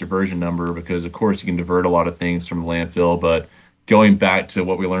a waste diversion number, because of course you can divert a lot of things from the landfill, but going back to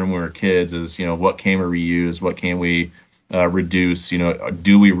what we learned when we were kids is, what can we reuse, what can we reduce,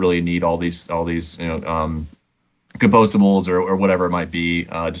 do we really need all these compostables or whatever it might be,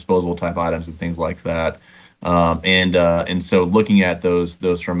 disposable type items and things like that. And so looking at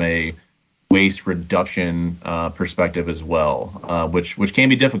those from a waste reduction perspective as well, which can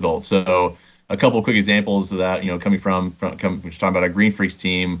be difficult. So a couple of quick examples of that, coming from talking about our Green Freaks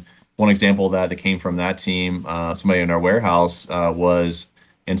team. One example of that came from that team, somebody in our warehouse, was,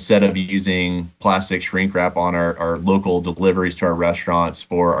 instead of using plastic shrink wrap on our local deliveries to our restaurants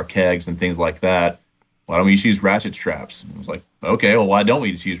for our kegs and things like that, why don't we just use ratchet straps? I was like, okay, well, why don't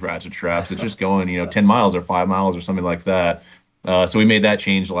we just use ratchet straps? It's just going, 10 miles or 5 miles or something like that. So we made that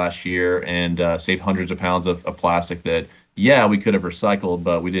change last year, and saved hundreds of pounds of plastic that, we could have recycled,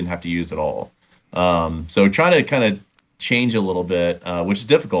 but we didn't have to use at all. So trying to kind of change a little bit, which is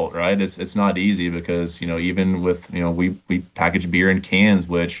difficult, right? It's not easy, because even with we package beer in cans,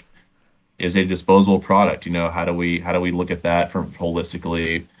 which is a disposable product. How do we look at that from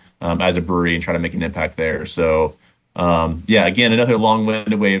holistically as a brewery and try to make an impact there? So again, another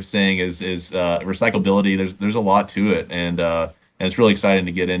long-winded way of saying is recyclability. There's a lot to it, and it's really exciting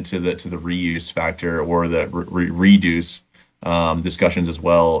to get into the reuse factor, or the reduce discussions as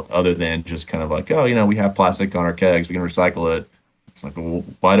well, other than just kind of like, we have plastic on our kegs, we can recycle it. It's like, well,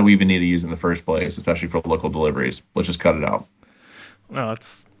 why do we even need to use it in the first place, especially for local deliveries? Let's just cut it out. No,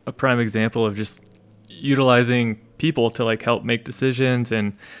 it's a prime example of just utilizing people to like help make decisions,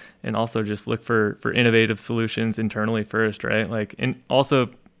 and also just look for innovative solutions internally first, right? Like, and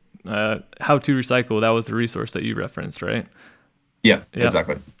also how to recycle. That was the resource that you referenced, right? Yeah,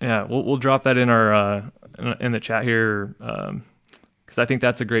 exactly. Yeah, we'll drop that in our in the chat here, because I think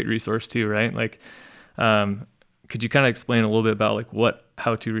that's a great resource too, right? Like, could you kind of explain a little bit about like what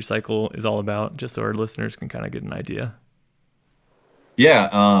How to Recycle is all about, just so our listeners can kind of get an idea? Yeah,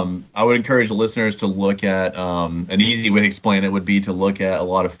 I would encourage the listeners to look at, an easy way to explain it would be to look at a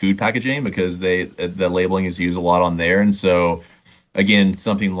lot of food packaging, because the labeling is used a lot on there. And so again,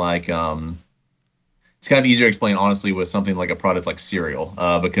 something like, it's kind of easier to explain, honestly, with something like a product like cereal,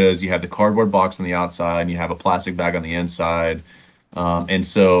 because you have the cardboard box on the outside and you have a plastic bag on the inside. And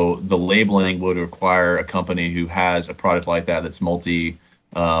so the labeling would require a company who has a product like that that's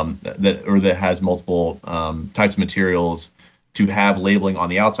that has multiple types of materials to have labeling on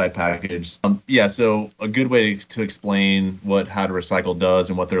the outside package. So a good way to explain what How to Recycle does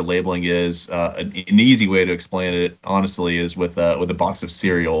and what their labeling is, an easy way to explain it, honestly, is with a box of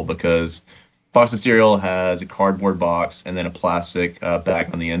cereal, because box of cereal has a cardboard box and then a plastic bag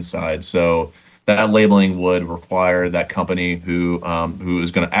on the inside. So that labeling would require that company who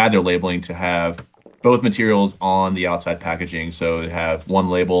is going to add their labeling to have both materials on the outside packaging. So they have one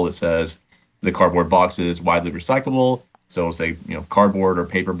label that says the cardboard box is widely recyclable. So it'll say, cardboard or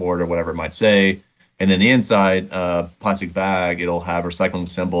paperboard or whatever it might say. And then the inside plastic bag, it'll have a recycling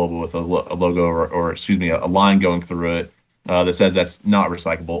symbol with a logo or a line going through it that says that's not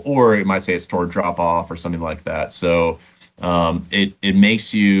recyclable, or it might say it's stored drop off or something like that. So it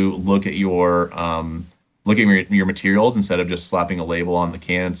makes you look at your materials instead of just slapping a label on the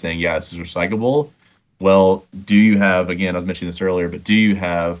can saying, yeah, this is recyclable. Well, do you have, again, I was mentioning this earlier, but do you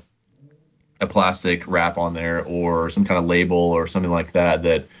have a plastic wrap on there or some kind of label or something like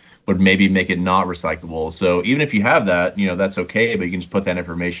that would maybe make it not recyclable? So even if you have that, that's okay, but you can just put that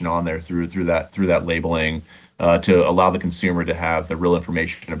information on there through that labeling to allow the consumer to have the real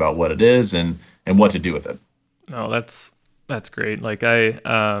information about what it is and what to do with it. No, that's great. Like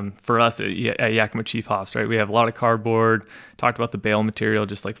for us at Yakima Chief Hops, right, we have a lot of cardboard. Talked about the bale material,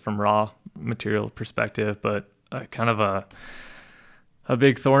 just like from raw material perspective, but kind of a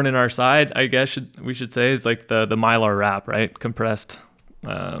big thorn in our side, I guess we should say, is like the Mylar wrap, right? Compressed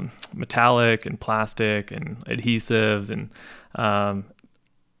metallic and plastic and adhesives. And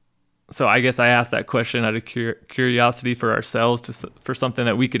so I guess I asked that question out of curiosity for ourselves, for something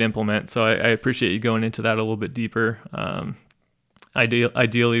that we could implement. So I appreciate you going into that a little bit deeper.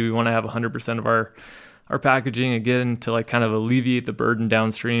 Ideally, we want to have 100% of our our packaging, again, to like kind of alleviate the burden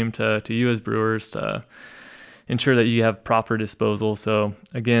downstream to you as brewers, to ensure that you have proper disposal. So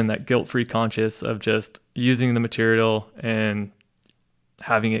again, that guilt-free conscious of just using the material and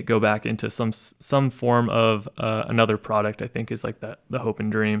having it go back into some form of another product, I think is like the hope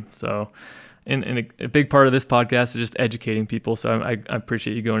and dream. So, and a big part of this podcast is just educating people. So I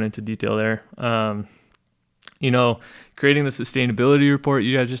appreciate you going into detail there. Creating the sustainability report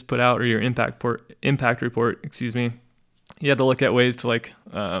you guys just put out, or your impact report, excuse me. You had to look at ways to like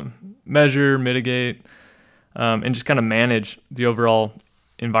measure, mitigate, and just kind of manage the overall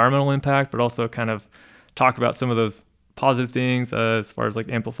environmental impact, but also kind of talk about some of those positive things as far as like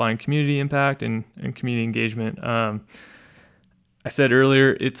amplifying community impact and community engagement. I said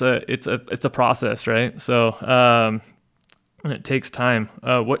earlier, it's a process, right? So, and it takes time.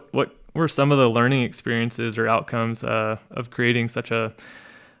 What were some of the learning experiences or outcomes of creating such a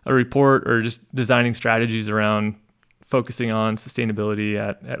report, or just designing strategies around focusing on sustainability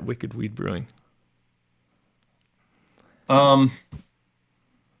at Wicked Weed Brewing?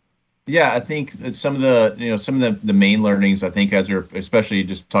 Yeah, I think that some of the main learnings, I think, as we're especially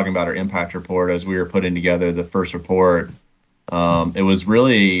just talking about our impact report, as we were putting together the first report, it was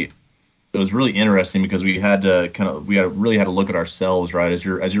really interesting because we really had to look at ourselves, right? As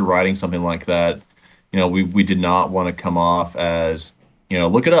you're writing something like that, we did not want to come off as,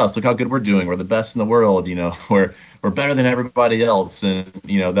 look at us, look how good we're doing, we're the best in the world, we're better than everybody else, and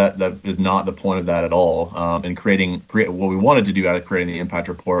that is not the point of that at all. And create what we wanted to do out of creating the impact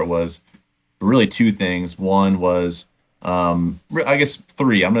report was really two things. One was, I guess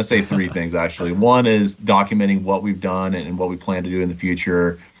three. I'm going to say three things actually. One is documenting what we've done and what we plan to do in the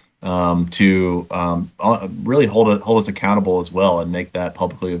future, to really hold us accountable as well, and make that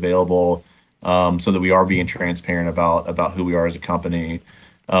publicly available, so that we are being transparent about who we are as a company.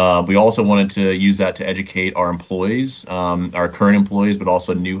 We also wanted to use that to educate our employees, our current employees, but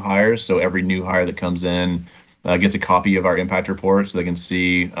also new hires. So every new hire that comes in gets a copy of our impact report, so they can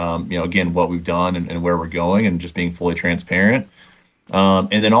see, again, what we've done and where we're going, and just being fully transparent.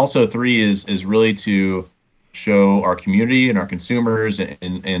 And then also three is really to show our community and our consumers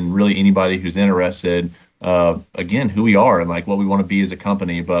and really anybody who's interested, again, who we are and like what we want to be as a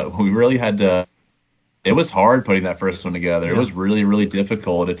company. But we really had to. It was hard putting that first one together. Yeah. It was really, really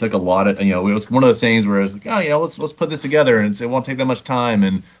difficult. It took a lot of, it was one of those things where it's like, let's put this together, and it won't take that much time.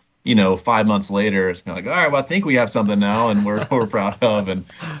 And, 5 months later, it's kind of like, all right, well, I think we have something now, and we're proud of. And,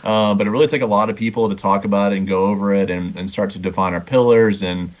 but it really took a lot of people to talk about it and go over it and start to define our pillars,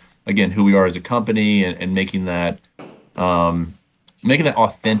 and again, who we are as a company, and making that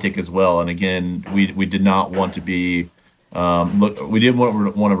authentic as well. And again, we did not want to be, we didn't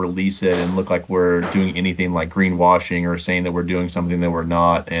want to release it and look like we're doing anything like greenwashing or saying that we're doing something that we're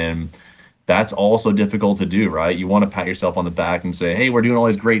not. And that's also difficult to do, right? You want to pat yourself on the back and say, hey, we're doing all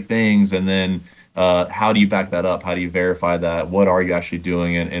these great things. And then how do you back that up? How do you verify that? What are you actually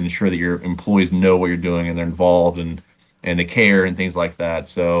doing? And ensure that your employees know what you're doing and they're involved and they care and things like that.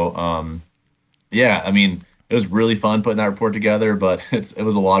 So, it was really fun putting that report together, but it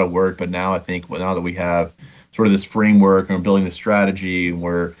was a lot of work. But now I think now that we have sort of this framework and we're building the strategy, and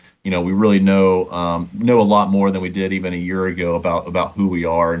we're, we really know a lot more than we did even a year ago about who we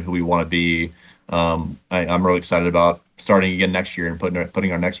are and who we want to be. I'm really excited about starting again next year and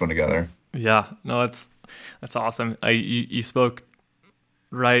putting our next one together. Yeah, no, that's awesome. You spoke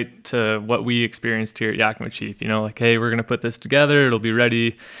right to what we experienced here at Yakima Chief. Like, hey, we're gonna put this together. It'll be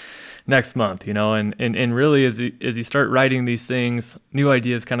ready next month. And really, as you start writing these things, new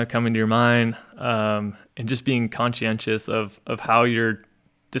ideas kind of come into your mind. And just being conscientious of how you're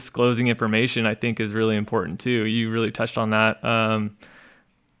disclosing information, I think, is really important too. You really touched on that.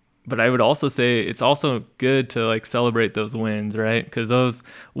 But I would also say it's also good to like celebrate those wins, right? Because those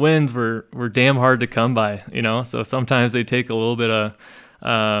wins were damn hard to come by, So sometimes they take a little bit of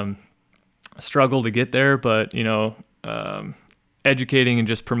struggle to get there, but educating and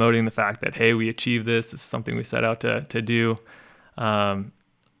just promoting the fact that, hey, we achieved this. This is something we set out to do.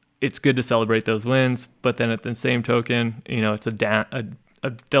 It's good to celebrate those wins, but then at the same token, it's a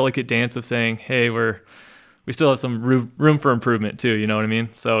delicate dance of saying, hey, we still have some room for improvement too. You know what I mean?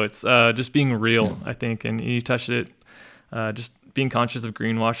 So it's just being real, I think. And you touched it, just being conscious of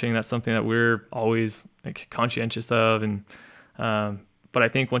greenwashing. That's something that we're always like conscientious of. And but I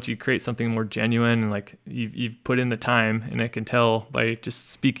think once you create something more genuine, and like you've put in the time, and I can tell by just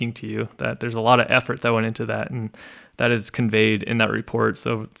speaking to you that there's a lot of effort that went into that, and that is conveyed in that report.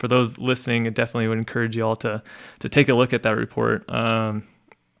 So for those listening, I definitely would encourage you all to take a look at that report, because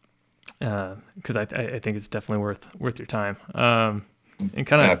I think it's definitely worth your time. And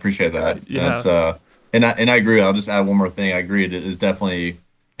kind of, I appreciate that. Yeah. That's And I agree. I'll just add one more thing. I agree. It is definitely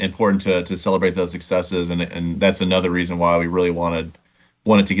important to celebrate those successes, and that's another reason why we really wanted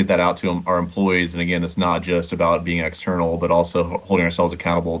to get that out to our employees. And again, it's not just about being external, but also holding ourselves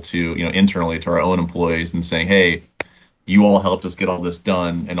accountable to, internally to our own employees and saying, hey, you all helped us get all this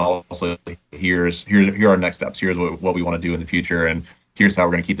done, and also here are our next steps. Here's what we want to do in the future, and here's how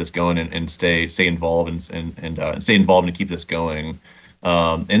we're going to keep this going and stay involved and stay involved and keep this going.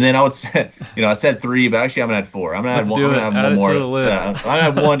 And then I would say, I said 3, but actually I'm gonna add 4. I'm gonna add one. I'm gonna add one more. I'm gonna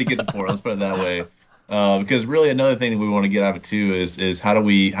have 1 to get to 4. Let's put it that way. Because really another thing that we want to get out of it too is how do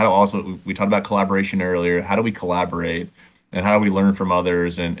we talked about collaboration earlier. How do we collaborate, and how do we learn from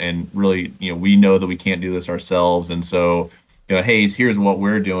others, and really, we know that we can't do this ourselves, and so, hey, here's what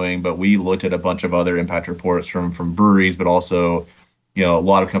we're doing, but we looked at a bunch of other impact reports from breweries, but also, a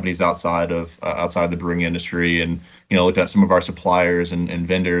lot of companies outside the brewing industry, and looked at some of our suppliers and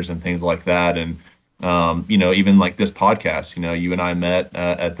vendors and things like that, and even like this podcast, you and I met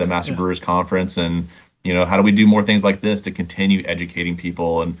at the Master Brewers Conference, and how do we do more things like this to continue educating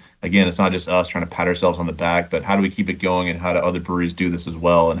people? And again, it's not just us trying to pat ourselves on the back, but how do we keep it going, and how do other breweries do this as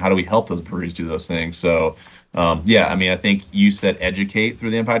well, and how do we help those breweries do those things? So I think you said educate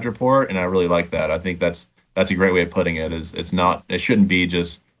through the impact report, and I really like that. I think that's a great way of putting it. It shouldn't be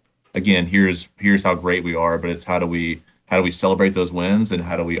just, again, here's how great we are, but it's how do we celebrate those wins, and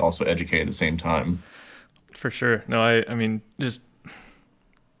how do we also educate at the same time? For sure. No, I mean, just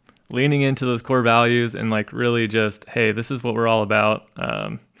leaning into those core values, and like really just, hey, this is what we're all about.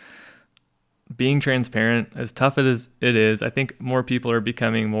 Being transparent, as tough as it is, I think more people are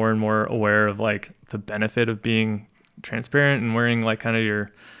becoming more and more aware of like the benefit of being transparent and wearing like kind of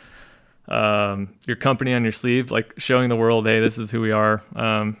your company on your sleeve, like showing the world, hey, this is who we are,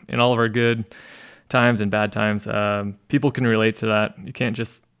 in all of our good times and bad times. People can relate to that. You can't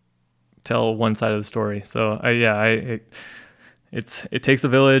just tell one side of the story. So it takes a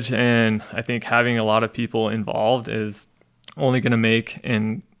village, and I think having a lot of people involved is only going to make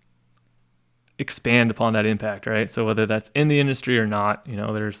and expand upon that impact, right? So whether that's in the industry or not,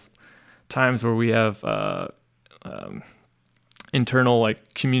 there's times where we have internal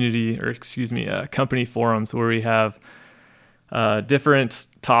like company forums where we have different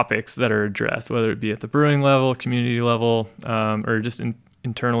topics that are addressed, whether it be at the brewing level, community level, or just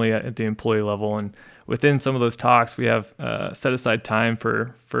internally at the employee level. And within some of those talks, we have set aside time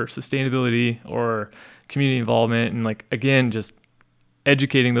for sustainability or community involvement, and like, again, just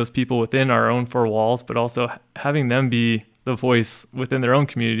educating those people within our own 4 walls, but also having them be the voice within their own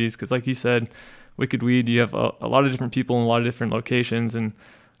communities. Because like you said, Wicked Weed, you have a lot of different people in a lot of different locations, and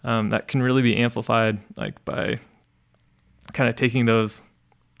that can really be amplified like by kind of taking those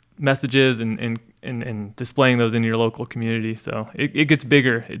messages and displaying those in your local community. So it gets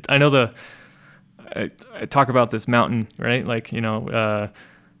bigger. I know I talk about this mountain, right? Like,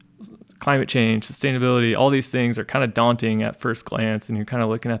 climate change, sustainability, all these things are kind of daunting at first glance, and you're kind of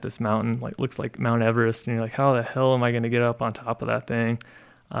looking at this mountain, like looks like Mount Everest, and you're like, how the hell am I going to get up on top of that thing?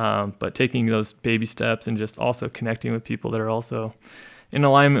 But taking those baby steps and just also connecting with people that are also in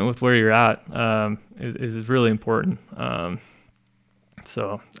alignment with where you're at is really important.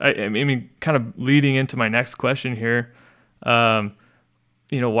 So I mean, kind of leading into my next question here,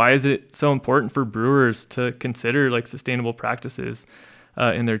 why is it so important for brewers to consider like sustainable practices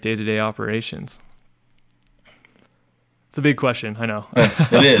in their day-to-day operations? It's a big question, I know.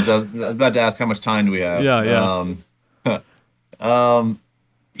 It is. I was about to ask, how much time do we have? Yeah.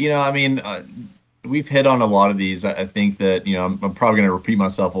 We've hit on a lot of these. I think that, I'm probably going to repeat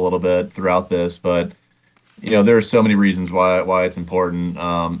myself a little bit throughout this, but there are so many reasons why it's important.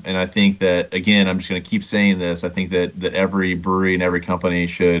 And I think that, again, I'm just going to keep saying this. I think that every brewery and every company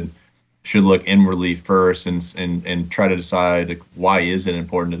should look inwardly first and try to decide, like, why is it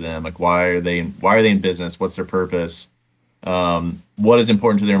important to them? Like, why are they in business? What's their purpose? What is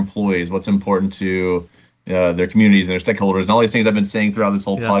important to their employees? What's important to their communities and their stakeholders, and all these things I've been saying throughout this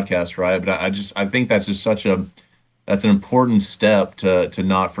whole podcast, right? But I think that's just that's an important step to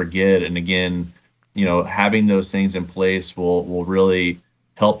not forget. And again, having those things in place will really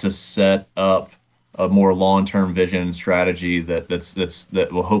help to set up a more long-term vision and strategy that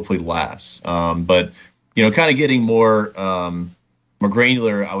will hopefully last. But kind of getting more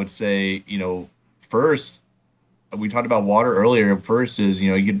granular, I would say, first, we talked about water earlier. First is,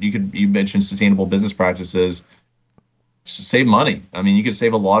 you mentioned sustainable business practices. Save money. I mean, you could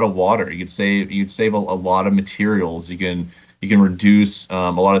save a lot of water. You'd save a lot of materials. You can reduce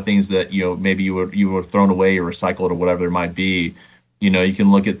a lot of things that maybe you would have thrown away or recycled or whatever there might be. You can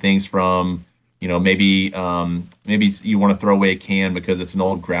look at things from maybe you want to throw away a can because it's an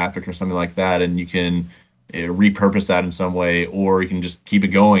old graphic or something like that, and you can repurpose that in some way, or you can just keep it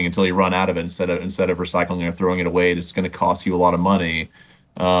going until you run out of it instead of recycling or throwing it away. It's going to cost you a lot of money.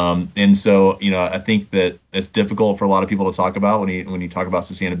 And so, I think that it's difficult for a lot of people to talk about when you talk about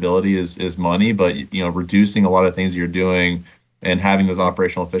sustainability is money, but, reducing a lot of things that you're doing and having those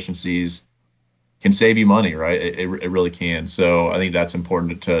operational efficiencies can save you money, right? It really can. So I think that's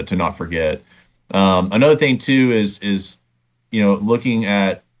important to not forget. Another thing too is, looking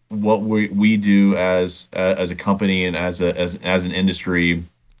at what we do as a company and as an industry.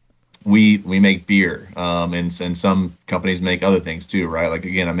 We make beer, and some companies make other things too, right? Like,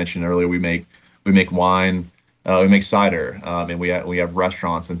 again, I mentioned earlier, we make wine, we make cider, and we have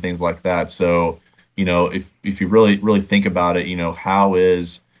restaurants and things like that. So, if you really think about it,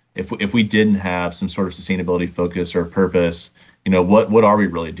 if we didn't have some sort of sustainability focus or purpose, what are we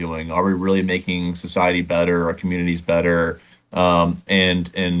really doing? Are we really making society better, our communities better? I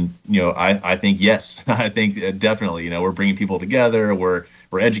think yes. I think definitely. We're bringing people together. We're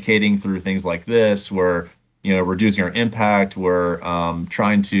educating through things like this. We're reducing our impact. We're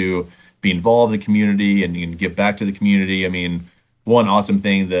trying to be involved in the community and give back to the community. I mean, one awesome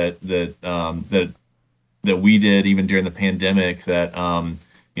thing that we did even during the pandemic that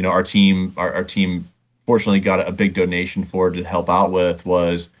our team fortunately got a big donation for to help out with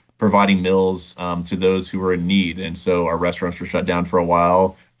was providing meals to those who were in need. And so our restaurants were shut down for a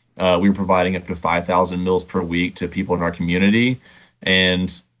while. We were providing up to 5,000 meals per week to people in our community.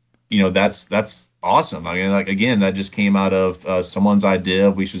 And, that's awesome. I mean, like, again, that just came out of someone's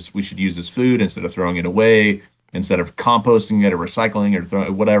idea. We should use this food instead of throwing it away, instead of composting it or recycling it or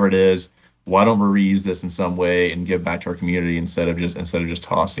throwing whatever it is. Why don't we reuse this in some way and give back to our community instead of just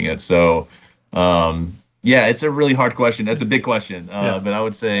tossing it? So, yeah, it's a really hard question. That's a big question. But I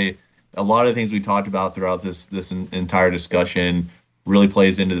would say a lot of the things we talked about throughout this entire discussion really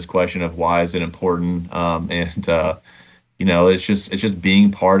plays into this question of why is it important? It's just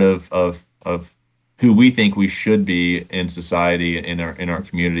being part of who we think we should be in society, in our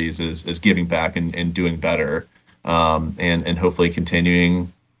communities, is giving back and doing better, and hopefully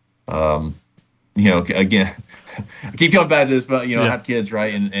continuing. Again, I keep coming back to this, but have kids,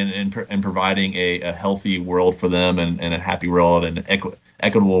 right, and providing a healthy world for them and a happy world and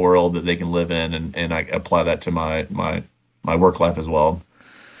equitable world that they can live in, and I apply that to my work life as well.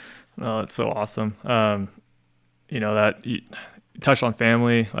 Oh, it's so awesome. That you touched on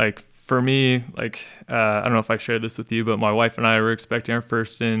family. Like, for me, like, I don't know if I shared this with you, but my wife and I were expecting our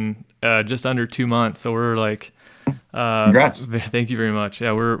first in just under 2 months. So we're like, congrats. Thank you very much.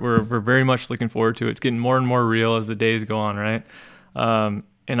 Yeah, we're very much looking forward to it. It's getting more and more real as the days go on, right?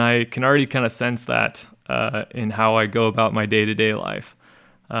 And I can already kind of sense that in how I go about my day-to-day life.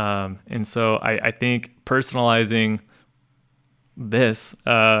 And so I think personalizing this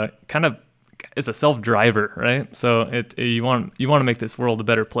kind of is a self-driver, right? So you want to make this world a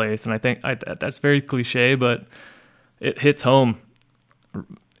better place, and I think that's very cliche, but it hits home.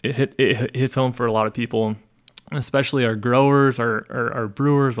 It hits home for a lot of people, especially our growers, our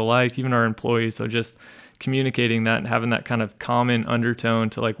brewers alike, even our employees. So just communicating that and having that kind of common undertone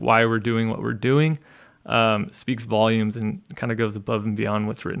to like why we're doing what we're doing speaks volumes and kind of goes above and beyond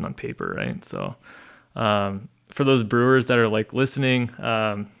what's written on paper, right? So for those brewers that are like listening,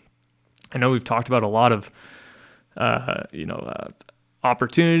 I know we've talked about a lot of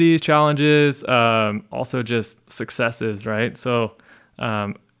opportunities, challenges, also just successes, right? So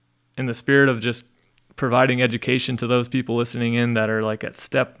in the spirit of just providing education to those people listening in that are like at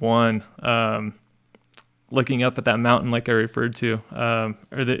step one, looking up at that mountain like I referred to,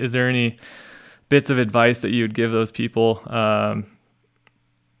 is there any bits of advice that you would give those people?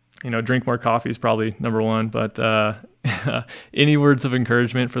 Drink more coffee is probably number one, but any words of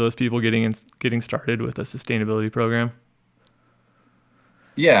encouragement for those people getting started with a sustainability program?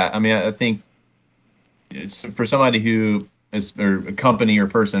 Yeah, I mean, I think it's for somebody who is, or a company or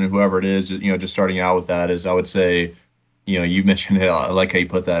person, whoever it is, just starting out with that, is I would say, you mentioned it, I like how you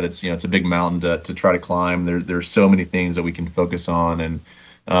put that. It's, it's a big mountain to try to climb. There's so many things that we can focus on. And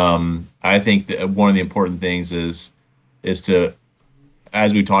I think that one of the important things is to,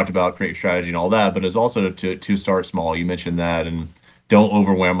 as we talked about, create strategy and all that, but is also to start small. You mentioned that, and don't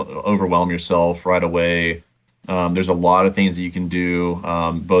overwhelm yourself right away. There's a lot of things that you can do,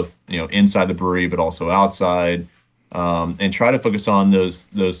 both inside the brewery, but also outside, and try to focus on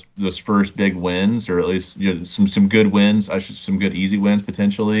those first big wins, or at least some good wins. Some good easy wins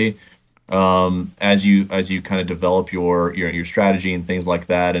potentially, as you kind of develop your strategy and things like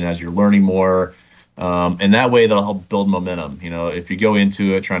that, and as you're learning more. And that way that'll help build momentum. If you go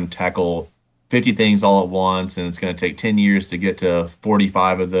into it trying to tackle 50 things all at once, and it's going to take 10 years to get to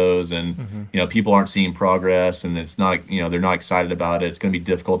 45 of those, and people aren't seeing progress, and it's not, they're not excited about it. It's going to be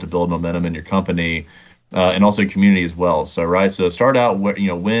difficult to build momentum in your company, and also your community as well. So start out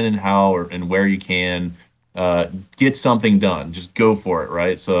when and how and where you can, get something done. Just go for it,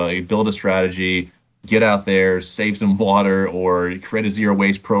 right? So you build a strategy, get out there, save some water, or create a zero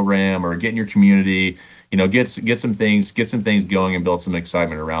waste program, or get in your community, get some things going and build some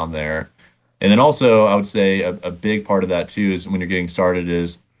excitement around there. And then also, I would say a big part of that too is when you're getting started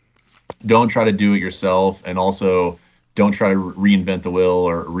is don't try to do it yourself, and also don't try to reinvent the wheel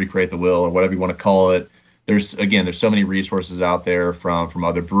or recreate the wheel or whatever you want to call it. There's so many resources out there from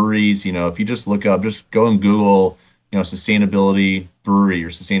other breweries. If you just just go and Google, sustainability brewery or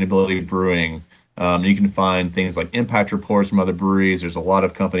sustainability brewing. You can find things like impact reports from other breweries. There's a lot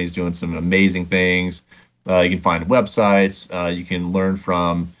of companies doing some amazing things. You can find websites. You can learn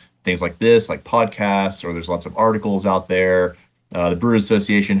from things like this, like podcasts, or there's lots of articles out there. The Brewers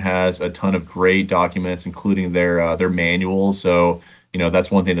Association has a ton of great documents, including their manuals. So,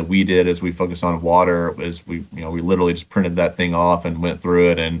 that's one thing that we did as we focused on water is we literally just printed that thing off and went through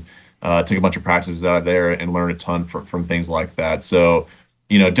it and took a bunch of practices out of there and learned a ton from things like that. So,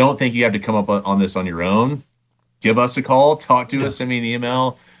 don't think you have to come up on this on your own. Give us a call, talk to us, send me an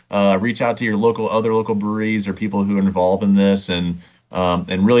email, reach out to your other local breweries or people who are involved in this, and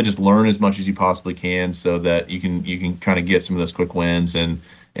really just learn as much as you possibly can so that you can kind of get some of those quick wins and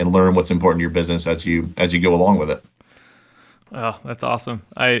learn what's important to your business as you go along with it. Oh, that's awesome.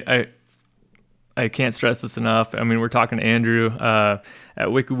 I can't stress this enough. I mean, we're talking to Andrew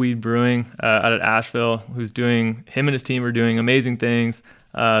at Wicked Weed Brewing out at Asheville, him and his team are doing amazing things.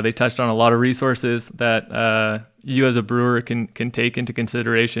 They touched on a lot of resources that you as a brewer can take into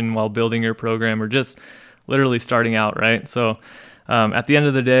consideration while building your program or just literally starting out, right? So at the end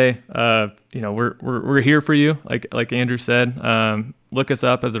of the day, we're here for you. Like Andrew said, look us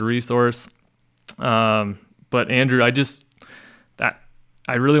up as a resource. But Andrew,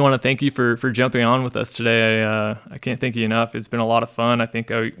 I really want to thank you for jumping on with us today. I can't thank you enough. It's been a lot of fun. I think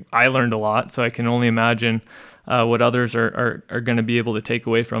I learned a lot, so I can only imagine what others are going to be able to take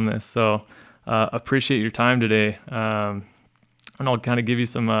away from this. So appreciate your time today. And I'll kind of give you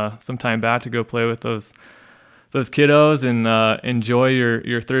some time back to go play with those kiddos and enjoy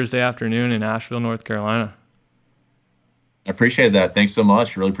your Thursday afternoon in Asheville, North Carolina. I appreciate that. Thanks so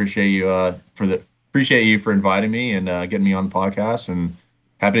much. Really appreciate you for inviting me and getting me on the podcast, and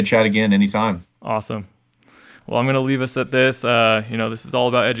happy to chat again anytime. Awesome. Well, I'm going to leave us at this. This is all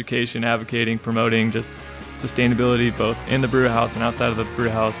about education, advocating, promoting just sustainability, both in the brew house and outside of the brew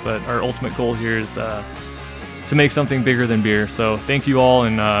house. But our ultimate goal here is to make something bigger than beer. So thank you all,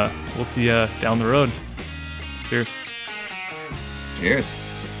 and we'll see you down the road. Cheers. Cheers.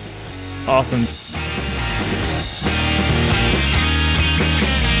 Awesome.